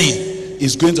blessing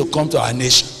is going to come to our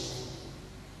nation.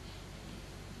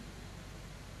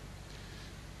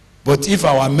 But if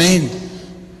our men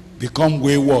become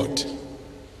wayward,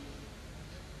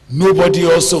 nobody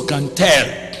also can tell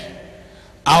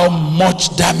how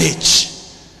much damage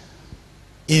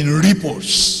in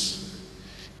ripples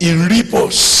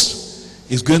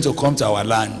is going to come to our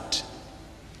land.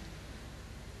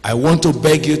 I want to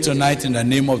beg you tonight in the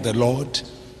name of the Lord,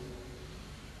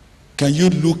 can you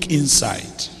look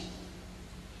inside?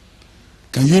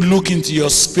 Can you look into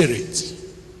your spirit?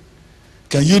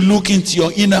 Can you look into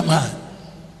your inner man?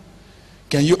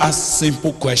 Can you ask a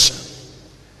simple question?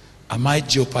 Am I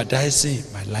jeopardizing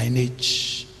my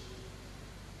lineage?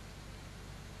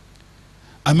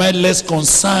 Am I less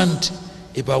concerned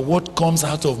about what comes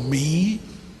out of me?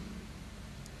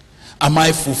 Am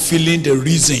I fulfilling the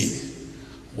reason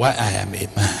why I am a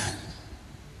man?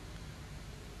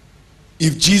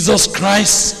 If Jesus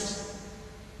Christ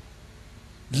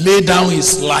laid down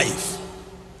his life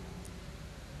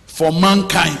for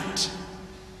mankind,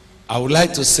 I would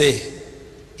like to say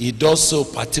he does so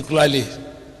particularly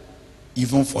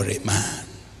even for a man.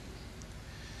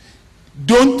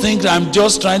 Don't think that I'm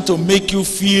just trying to make you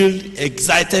feel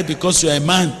excited because you're a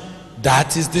man.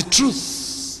 That is the truth.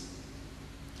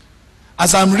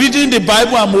 As I'm reading the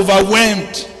Bible, I'm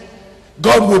overwhelmed.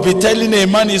 God will be telling a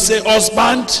man, he say,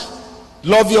 husband,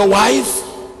 love your wife.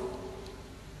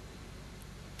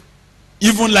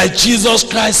 Even like Jesus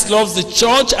Christ loves the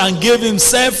church and gave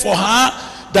himself for her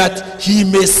that he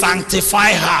may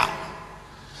sanctify her.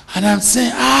 And I'm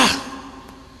saying,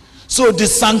 so the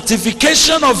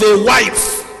sanctification of a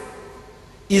wife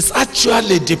is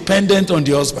actually dependent on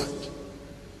the husband.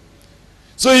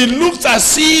 So it looks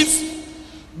as if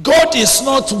God is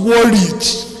not worried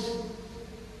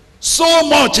so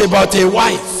much about a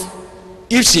wife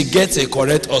if she gets a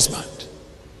correct husband.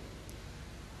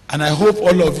 And I hope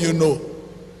all of you know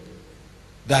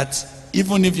that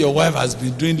even if your wife has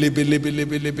been doing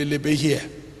lebe here,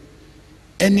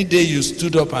 any day you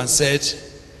stood up and said,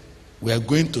 we are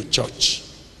going to church,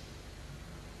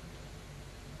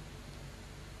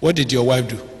 what did your wife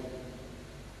do?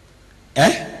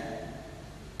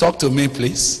 Talk to me,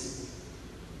 please.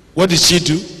 What did she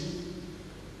do?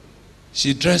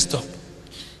 She dressed up.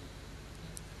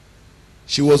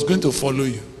 She was going to follow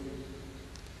you.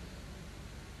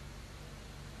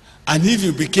 And if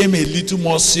you became a little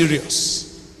more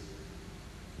serious,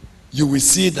 you will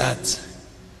see that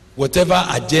whatever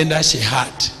agenda she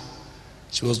had,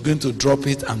 she was going to drop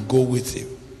it and go with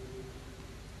you.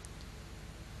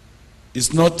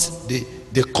 It's not,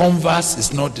 the converse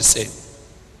is not the same.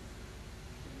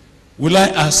 Will I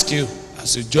ask you,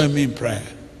 as you join me in prayer,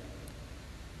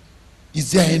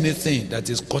 is there anything that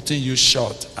is cutting you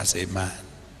short as a man?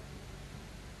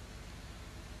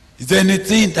 Is there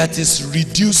anything that is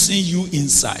reducing you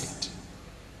inside?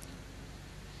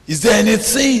 Is there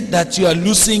anything that you are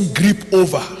losing grip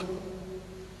over?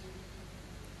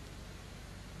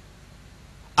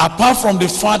 Apart from the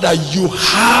fact that you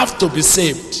have to be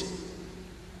saved,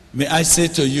 may I say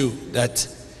to you that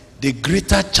the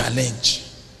greater challenge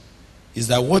is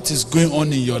that what is going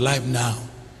on in your life now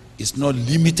is not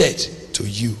limited to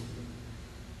you.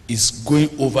 It's going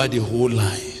over the whole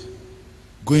line.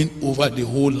 Going over the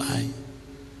whole line.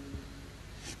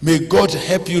 May God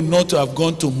help you not to have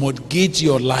gone to mortgage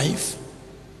your life,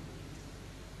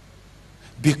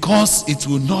 because it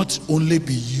will not only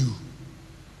be you,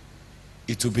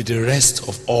 it will be the rest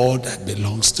of all that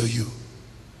belongs to you.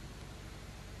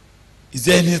 Is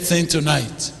there anything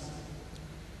tonight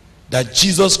that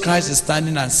Jesus Christ is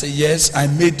standing and say, yes, I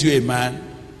made you a man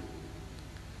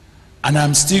and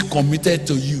I'm still committed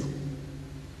to you.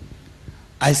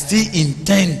 I still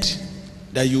intend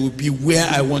that you will be where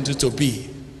I want you to be.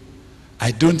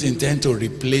 I don't intend to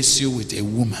replace you with a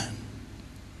woman.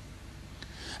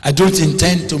 I don't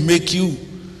intend to make you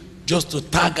just to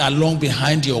tag along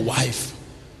behind your wife.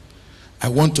 I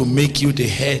want to make you the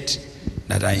head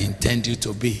that I intend you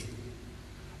to be.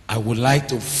 I would like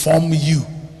to form you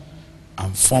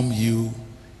and form you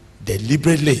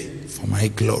deliberately for my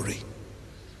glory.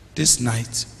 This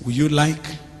night, will you like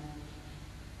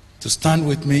to stand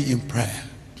with me in prayer?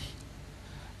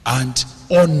 And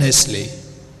honestly,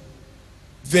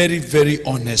 very, very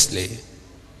honestly,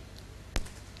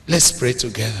 let's pray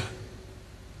together.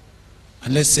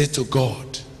 And let's say to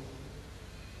God,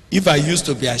 if I used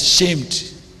to be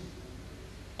ashamed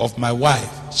of my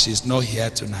wife, she's not here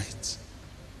tonight.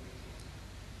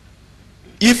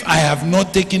 If I have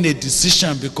not taken a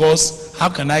decision, because how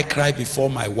can I cry before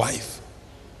my wife?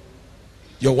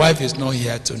 Your wife is not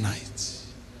here tonight.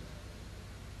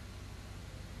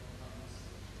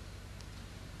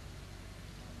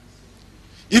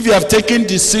 If you have taken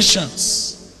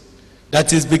decisions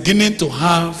that is beginning to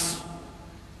have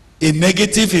a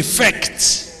negative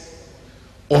effect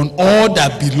on all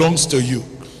that belongs to you,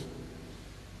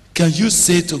 can you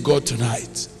say to God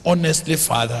tonight, honestly,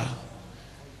 Father,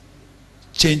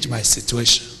 change my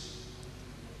situation?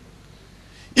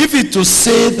 If it to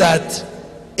say that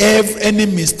if any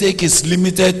mistake is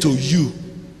limited to you,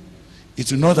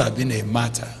 it will not have been a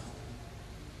matter.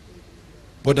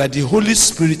 But that the Holy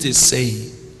Spirit is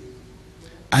saying,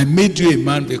 I made you a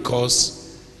man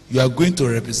because you are going to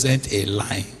represent a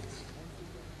line.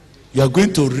 You are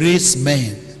going to raise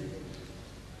men.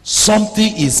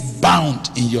 Something is bound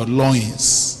in your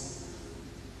loins.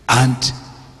 And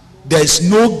there is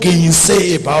no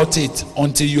gainsay about it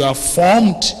until you are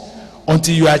formed,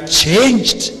 until you are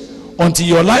changed, until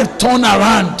your life turn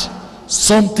around.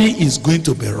 Something is going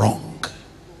to be wrong.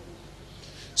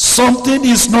 Something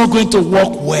is not going to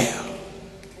work well.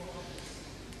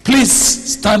 Please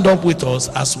stand up with us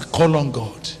as we call on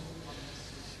God.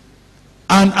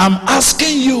 And I'm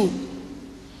asking you,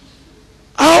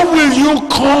 how will you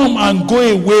come and go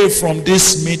away from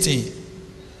this meeting?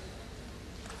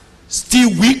 Still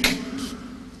weak?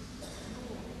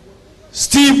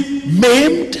 Still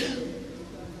maimed?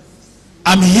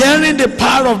 I'm hearing the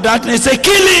power of darkness say,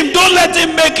 kill him, don't let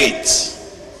him make it.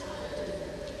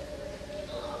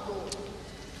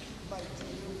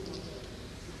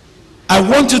 I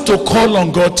want you to call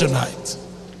on God tonight.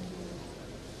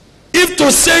 If to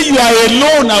say you are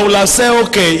alone, I will have said,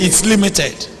 okay, it's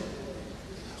limited.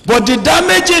 But the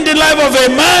damage in the life of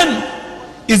a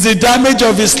man is the damage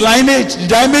of his lineage, the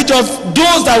damage of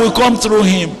those that will come through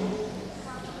him.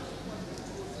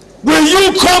 Will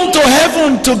you come to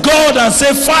heaven to God and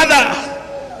say, Father,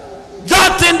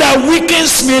 that thing that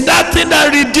weakens me, that thing that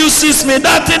reduces me,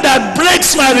 that thing that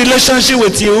breaks my relationship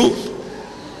with you,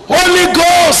 Holy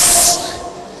Ghost,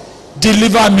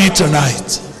 deliver me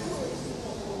tonight.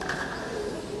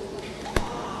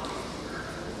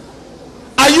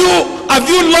 Have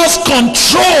you lost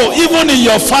control even in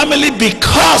your family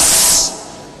because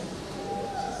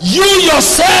you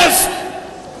yourself,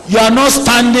 you are not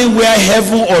standing where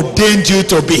heaven ordained you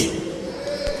to be?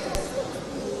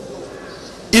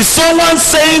 Is someone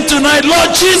saying tonight,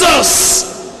 Lord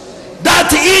Jesus,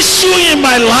 that issue in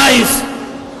my life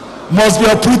must be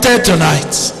uprooted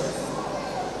tonight?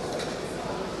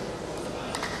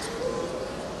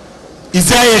 Is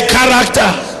there a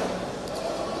character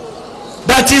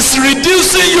that is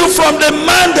reducing you from the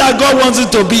man that God wants you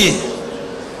to be?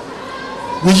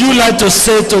 Would you like to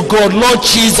say to God, Lord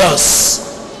Jesus,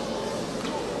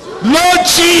 Lord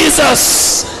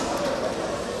Jesus,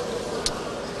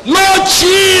 Lord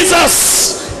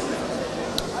Jesus,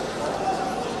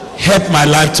 help my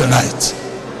life tonight.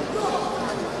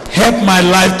 Help my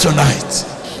life tonight.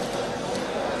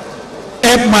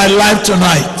 Help my life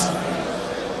tonight.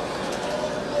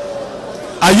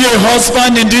 Are you a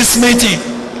husband in this meeting?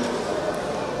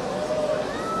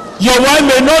 Your wife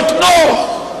may not know.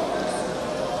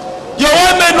 Your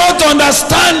wife may not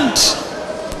understand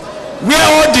where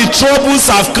all the troubles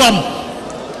have come.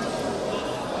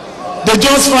 They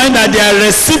just find that they are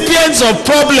recipients of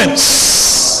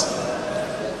problems.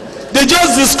 They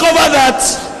just discover that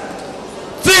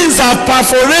things are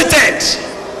perforated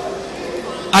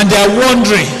and they are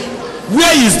wondering,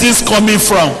 where is this coming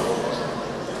from?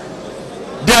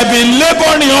 They have been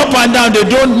laboring up and down. They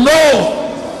don't know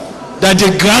that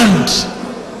the ground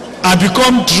have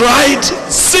become dried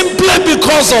simply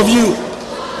because of you.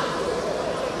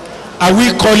 Are we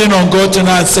calling on God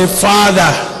tonight and say, Father,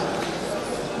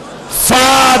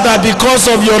 Father, because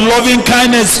of your loving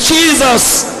kindness,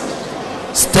 Jesus,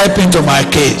 step into my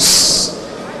case.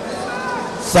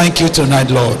 Thank you tonight,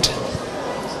 Lord.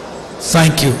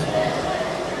 Thank you.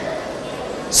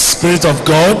 Spirit of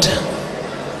God,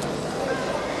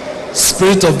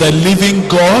 Spirit of the living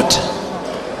God,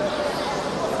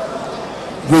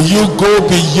 will you go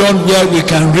beyond where we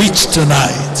can reach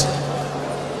tonight?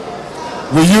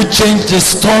 Will you change the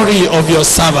story of your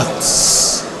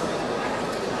servants?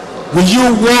 Will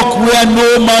you walk where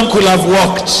no man could have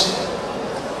walked?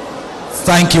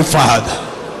 Thank you, Father.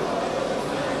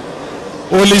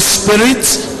 Holy Spirit,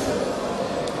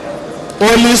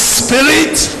 Holy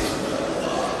Spirit,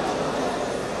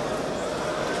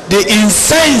 the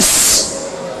incense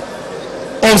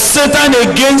of Satan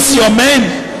against your men,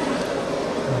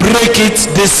 break it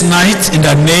this night in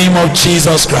the name of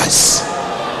Jesus Christ.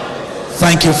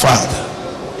 Thank you, Father.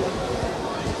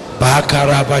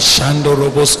 Bakaraba shando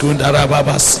robos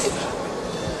kundarababasi.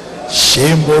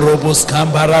 Shembo robos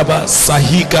kambaraba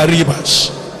sahika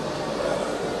ribash.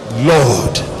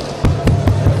 Lord,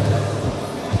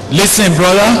 listen,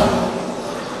 brother,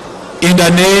 in the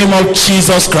name of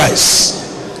Jesus Christ.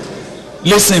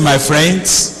 Listen, my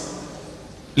friends,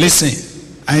 listen.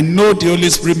 I know the Holy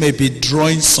Spirit may be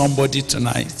drawing somebody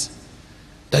tonight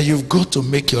that you've got to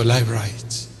make your life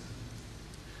right.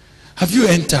 Have you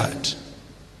entered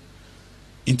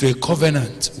into a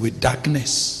covenant with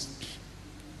darkness?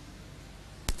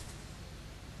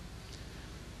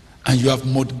 And you have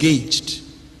mortgaged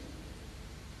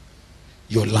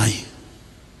your life.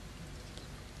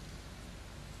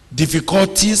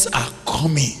 Difficulties are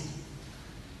coming.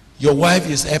 Your wife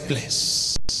is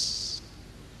helpless.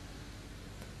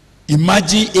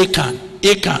 Imagine Achan.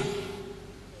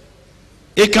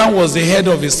 Achan was the head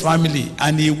of his family,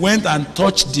 and he went and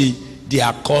touched the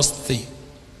accursed thing.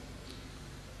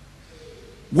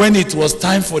 When it was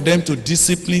time for them to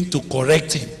discipline, to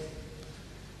correct him,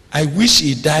 I wish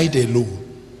he died alone.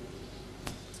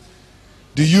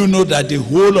 Do you know that the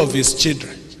whole of his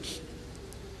children,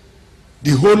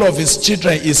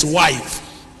 his wife,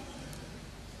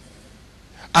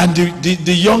 and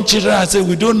the young children are saying,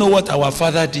 we don't know what our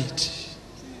father did.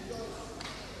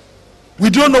 We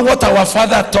don't know what our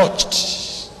father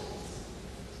touched.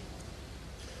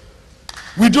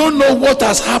 We don't know what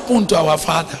has happened to our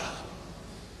father.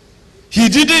 He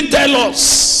didn't tell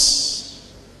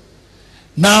us.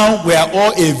 Now we are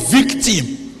all a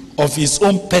victim of his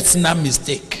own personal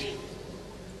mistake.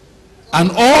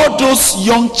 And all those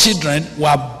young children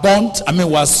were burnt,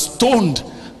 were stoned,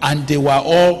 and they were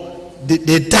all,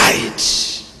 they died.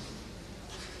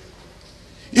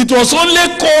 It was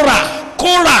only Korah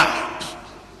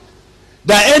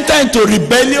that entered into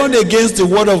rebellion against the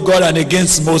word of God and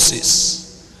against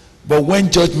Moses. But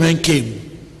when judgment came,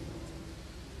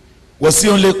 was it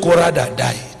only Korah that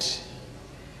died?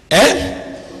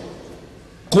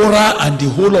 Korah and the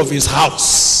whole of his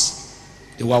house,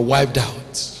 they were wiped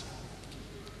out.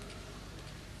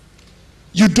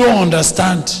 You don't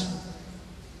understand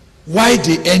why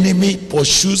the enemy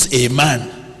pursues a man.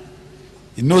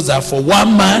 He knows that for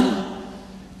one man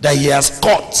that he has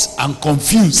caught and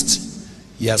confused,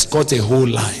 he has caught a whole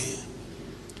line.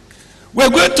 We're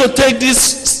going to take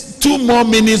these 2 more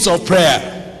minutes of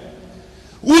prayer.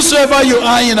 Whosoever you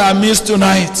are in our midst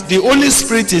tonight, the Holy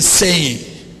Spirit is saying,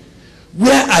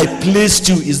 where I placed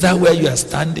you, is that where you are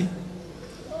standing?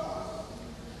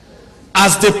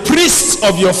 As the priest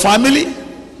of your family,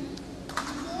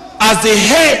 as the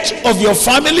head of your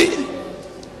family,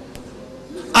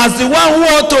 as the one who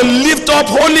ought to lift up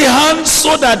holy hands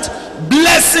so that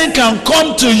blessing can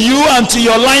come to you and to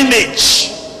your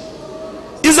lineage.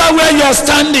 Is that where you are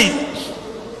standing?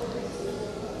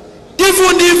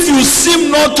 Even if you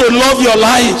seem not to love your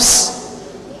lives,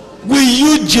 will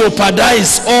you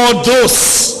jeopardize all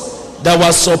those that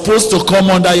were supposed to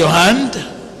come under your hand?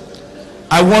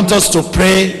 I want us to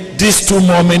pray these 2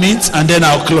 more minutes and then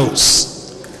I'll close.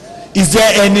 Is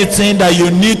there anything that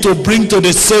you need to bring to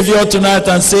the Savior tonight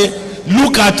and say,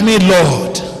 look at me,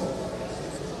 Lord.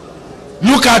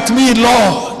 Look at me,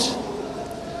 Lord.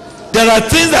 There are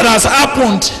things that has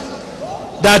happened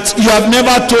that you have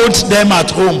never told them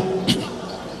at home.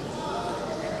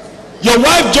 Your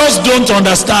wife just don't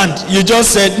understand. You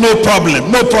just said, no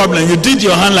problem, no problem. You did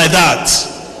your hand like that.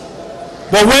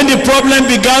 But when the problem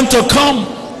began to come,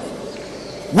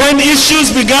 when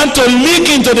issues began to leak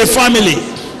into the family,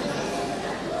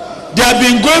 they have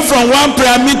been going from one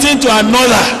prayer meeting to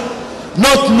another,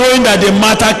 not knowing that the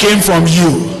matter came from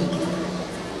you.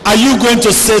 Are you going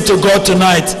to say to God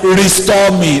tonight, restore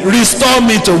me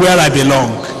to where I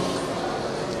belong?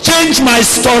 Change my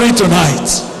story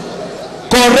tonight.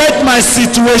 Correct my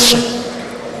situation.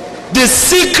 The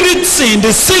secret sin,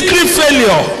 the secret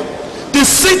failure, the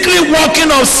secret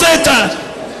working of Satan,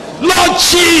 Lord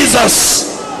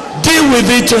Jesus, deal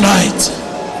with it tonight,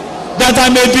 that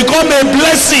I may become a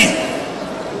blessing.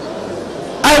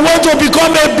 I want to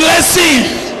become a blessing,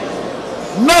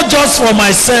 not just for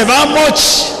myself. How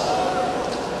much?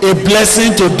 A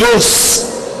blessing to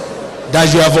those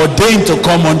that you have ordained to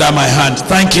come under my hand.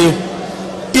 Thank you.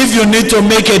 If you need to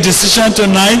make a decision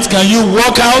tonight, can you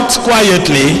walk out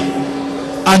quietly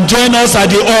and join us at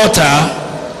the altar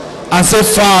and say,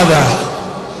 Father,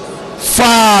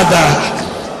 Father,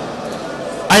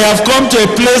 I have come to a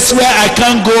place where I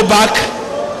can't go back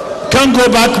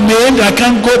maimed, I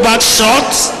can't go back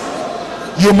short.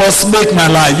 You must make my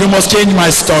life, you must change my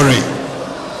story.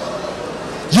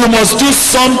 You must do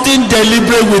something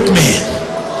deliberate with me.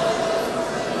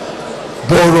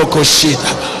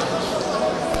 Borokoshidaba.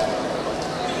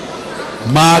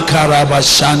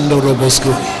 Makarabashando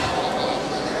Roboskuri.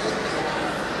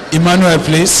 Emmanuel,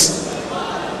 please.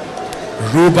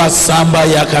 Ruba Samba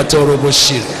Yakato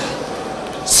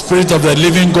Roboshiri. Spirit of the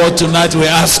living God, tonight we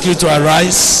ask you to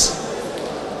arise.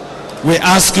 We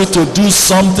ask you to do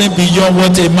something beyond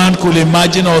what a man could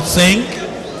imagine or think.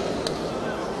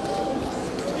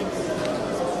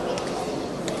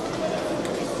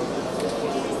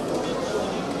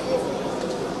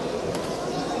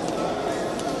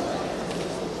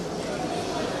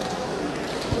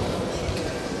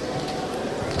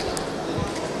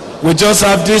 We just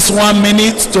have this 1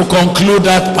 minute to conclude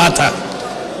that pattern.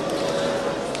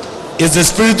 Is the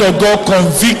Spirit of God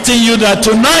convicting you that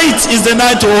tonight is the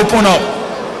night to open up?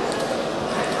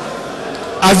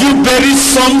 Have you buried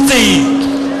something?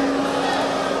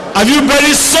 Have you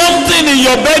buried something in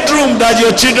your bedroom that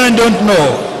your children don't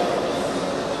know?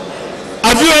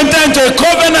 Have you entered into a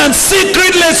covenant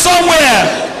secretly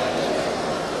somewhere?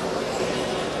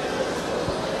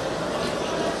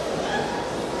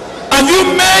 Have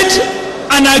you made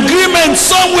an agreement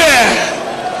somewhere?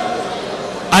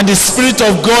 And the Spirit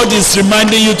of God is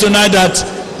reminding you tonight that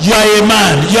you are a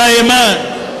man. You are a man.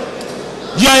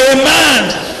 You are a man.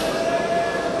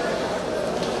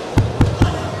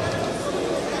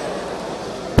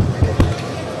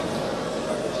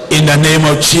 In the name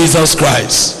of Jesus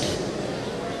Christ.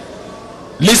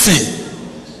 Listen.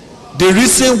 The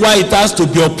reason why it has to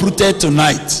be uprooted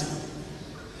tonight,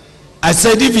 I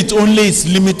said if it only is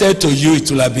limited to you, it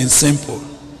will have been simple.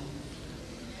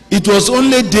 It was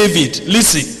only David,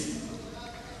 listen,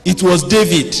 it was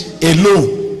David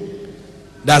alone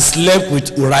that slept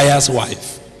with Uriah's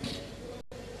wife.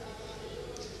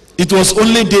 It was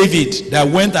only David that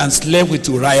went and slept with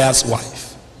Uriah's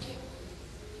wife.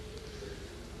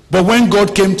 But when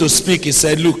God came to speak, he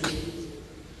said, look,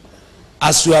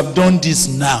 as you have done this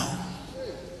now,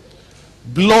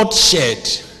 bloodshed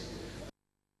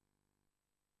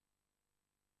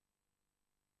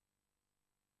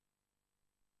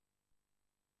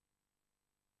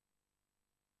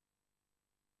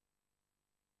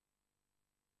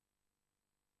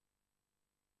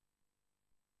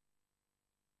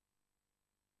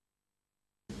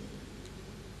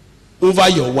over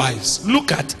your wives.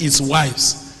 Look at his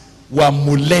wives were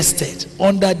molested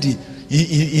under the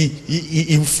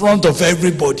in front of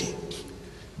everybody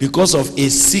because of a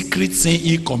secret sin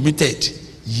he committed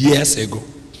years ago.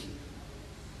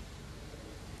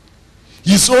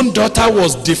 His own daughter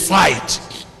was defied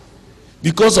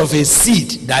because of a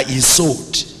seed that he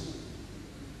sowed.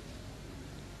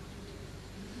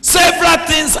 Several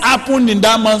things happened in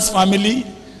that man's family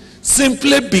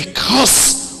simply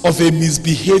because of a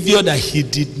misbehavior that he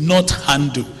did not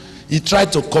handle. He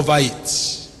tried to cover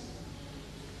it.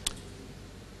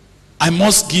 I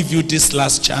must give you this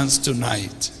last chance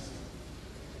tonight.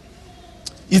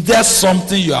 Is there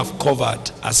something you have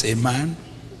covered as a man?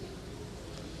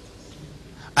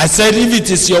 I said if it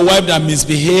is your wife that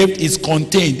misbehaved, it's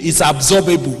contained, it's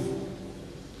absorbable.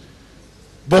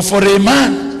 But for a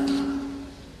man,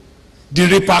 the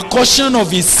repercussion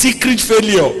of his secret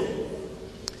failure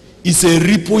is a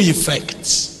ripple effect.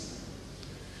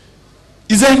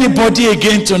 Is there anybody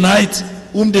again tonight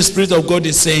whom the Spirit of God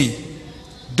is saying,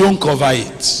 don't cover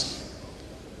it?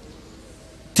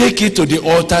 Take it to the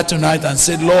altar tonight and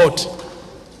say, Lord,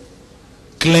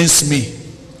 cleanse me,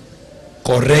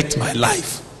 correct my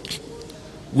life.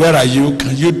 Where are you?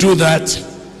 Can you do that?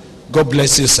 God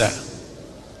bless you, sir.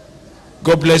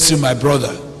 God bless you, my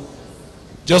brother.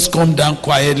 Just come down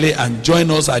quietly and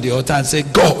join us at the altar and say,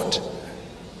 God,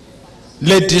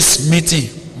 let this meeting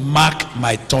mark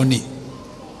my turning.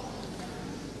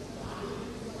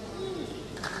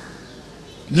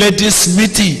 Let this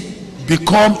meeting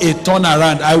become a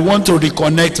turnaround. I want to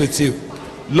reconnect with you.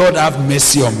 Lord, have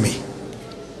mercy on me.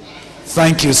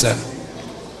 Thank you, sir.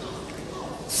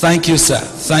 Thank you, sir.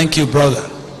 Thank you, brother.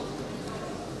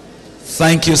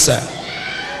 Thank you, sir.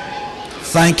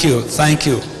 Thank you. Thank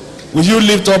you. Will you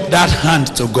lift up that hand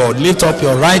to God? Lift up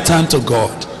your right hand to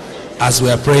God as we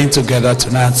are praying together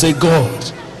tonight and say,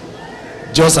 God,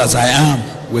 just as I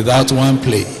am without one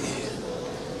plea,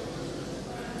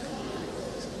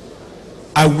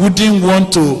 I wouldn't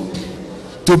want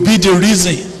to be the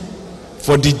reason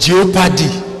for the jeopardy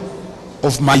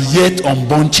of my yet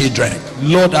unborn children.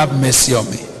 Lord, have mercy on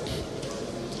me.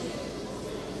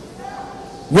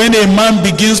 When a man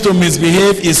begins to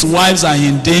misbehave, his wives are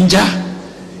in danger,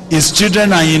 his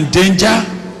children are in danger,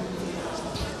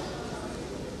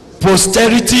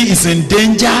 posterity is in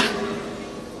danger.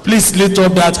 Please lift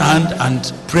up that hand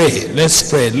and pray. Let's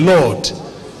pray. Lord,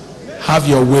 have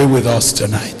your way with us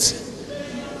tonight.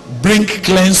 Bring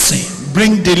cleansing,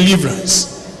 bring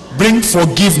deliverance, bring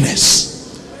forgiveness.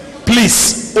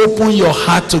 Please open your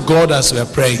heart to God as we are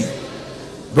praying.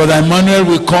 Brother Emmanuel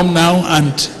will come now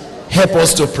and help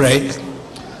us to pray.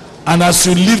 And as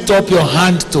you lift up your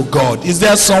hand to God, is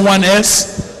there someone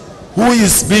else who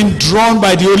is being drawn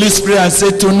by the Holy Spirit and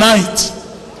say, tonight,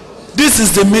 this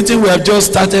is the meeting we have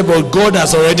just started, but God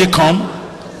has already come.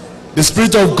 The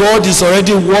Spirit of God is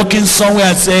already working somewhere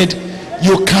and said,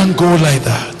 you can't go like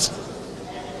that.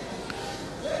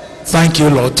 Thank you,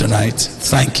 Lord, tonight.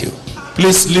 Thank you.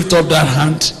 Please lift up that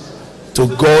hand to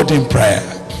God in prayer.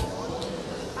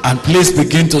 And please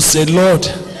begin to say, Lord,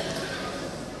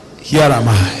 here am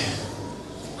I.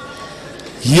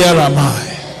 Here am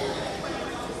I.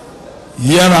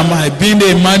 Here am I. Being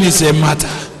a man is a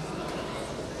matter.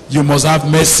 You must have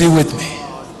mercy with me.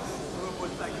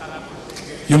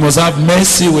 You must have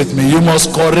mercy with me. You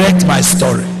must correct my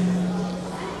story.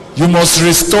 You must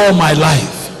restore my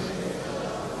life.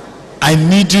 I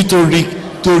need you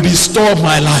to restore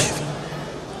my life.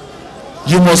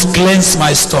 You must cleanse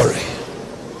my story.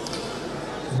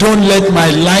 Don't let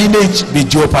my lineage be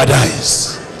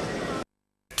jeopardized.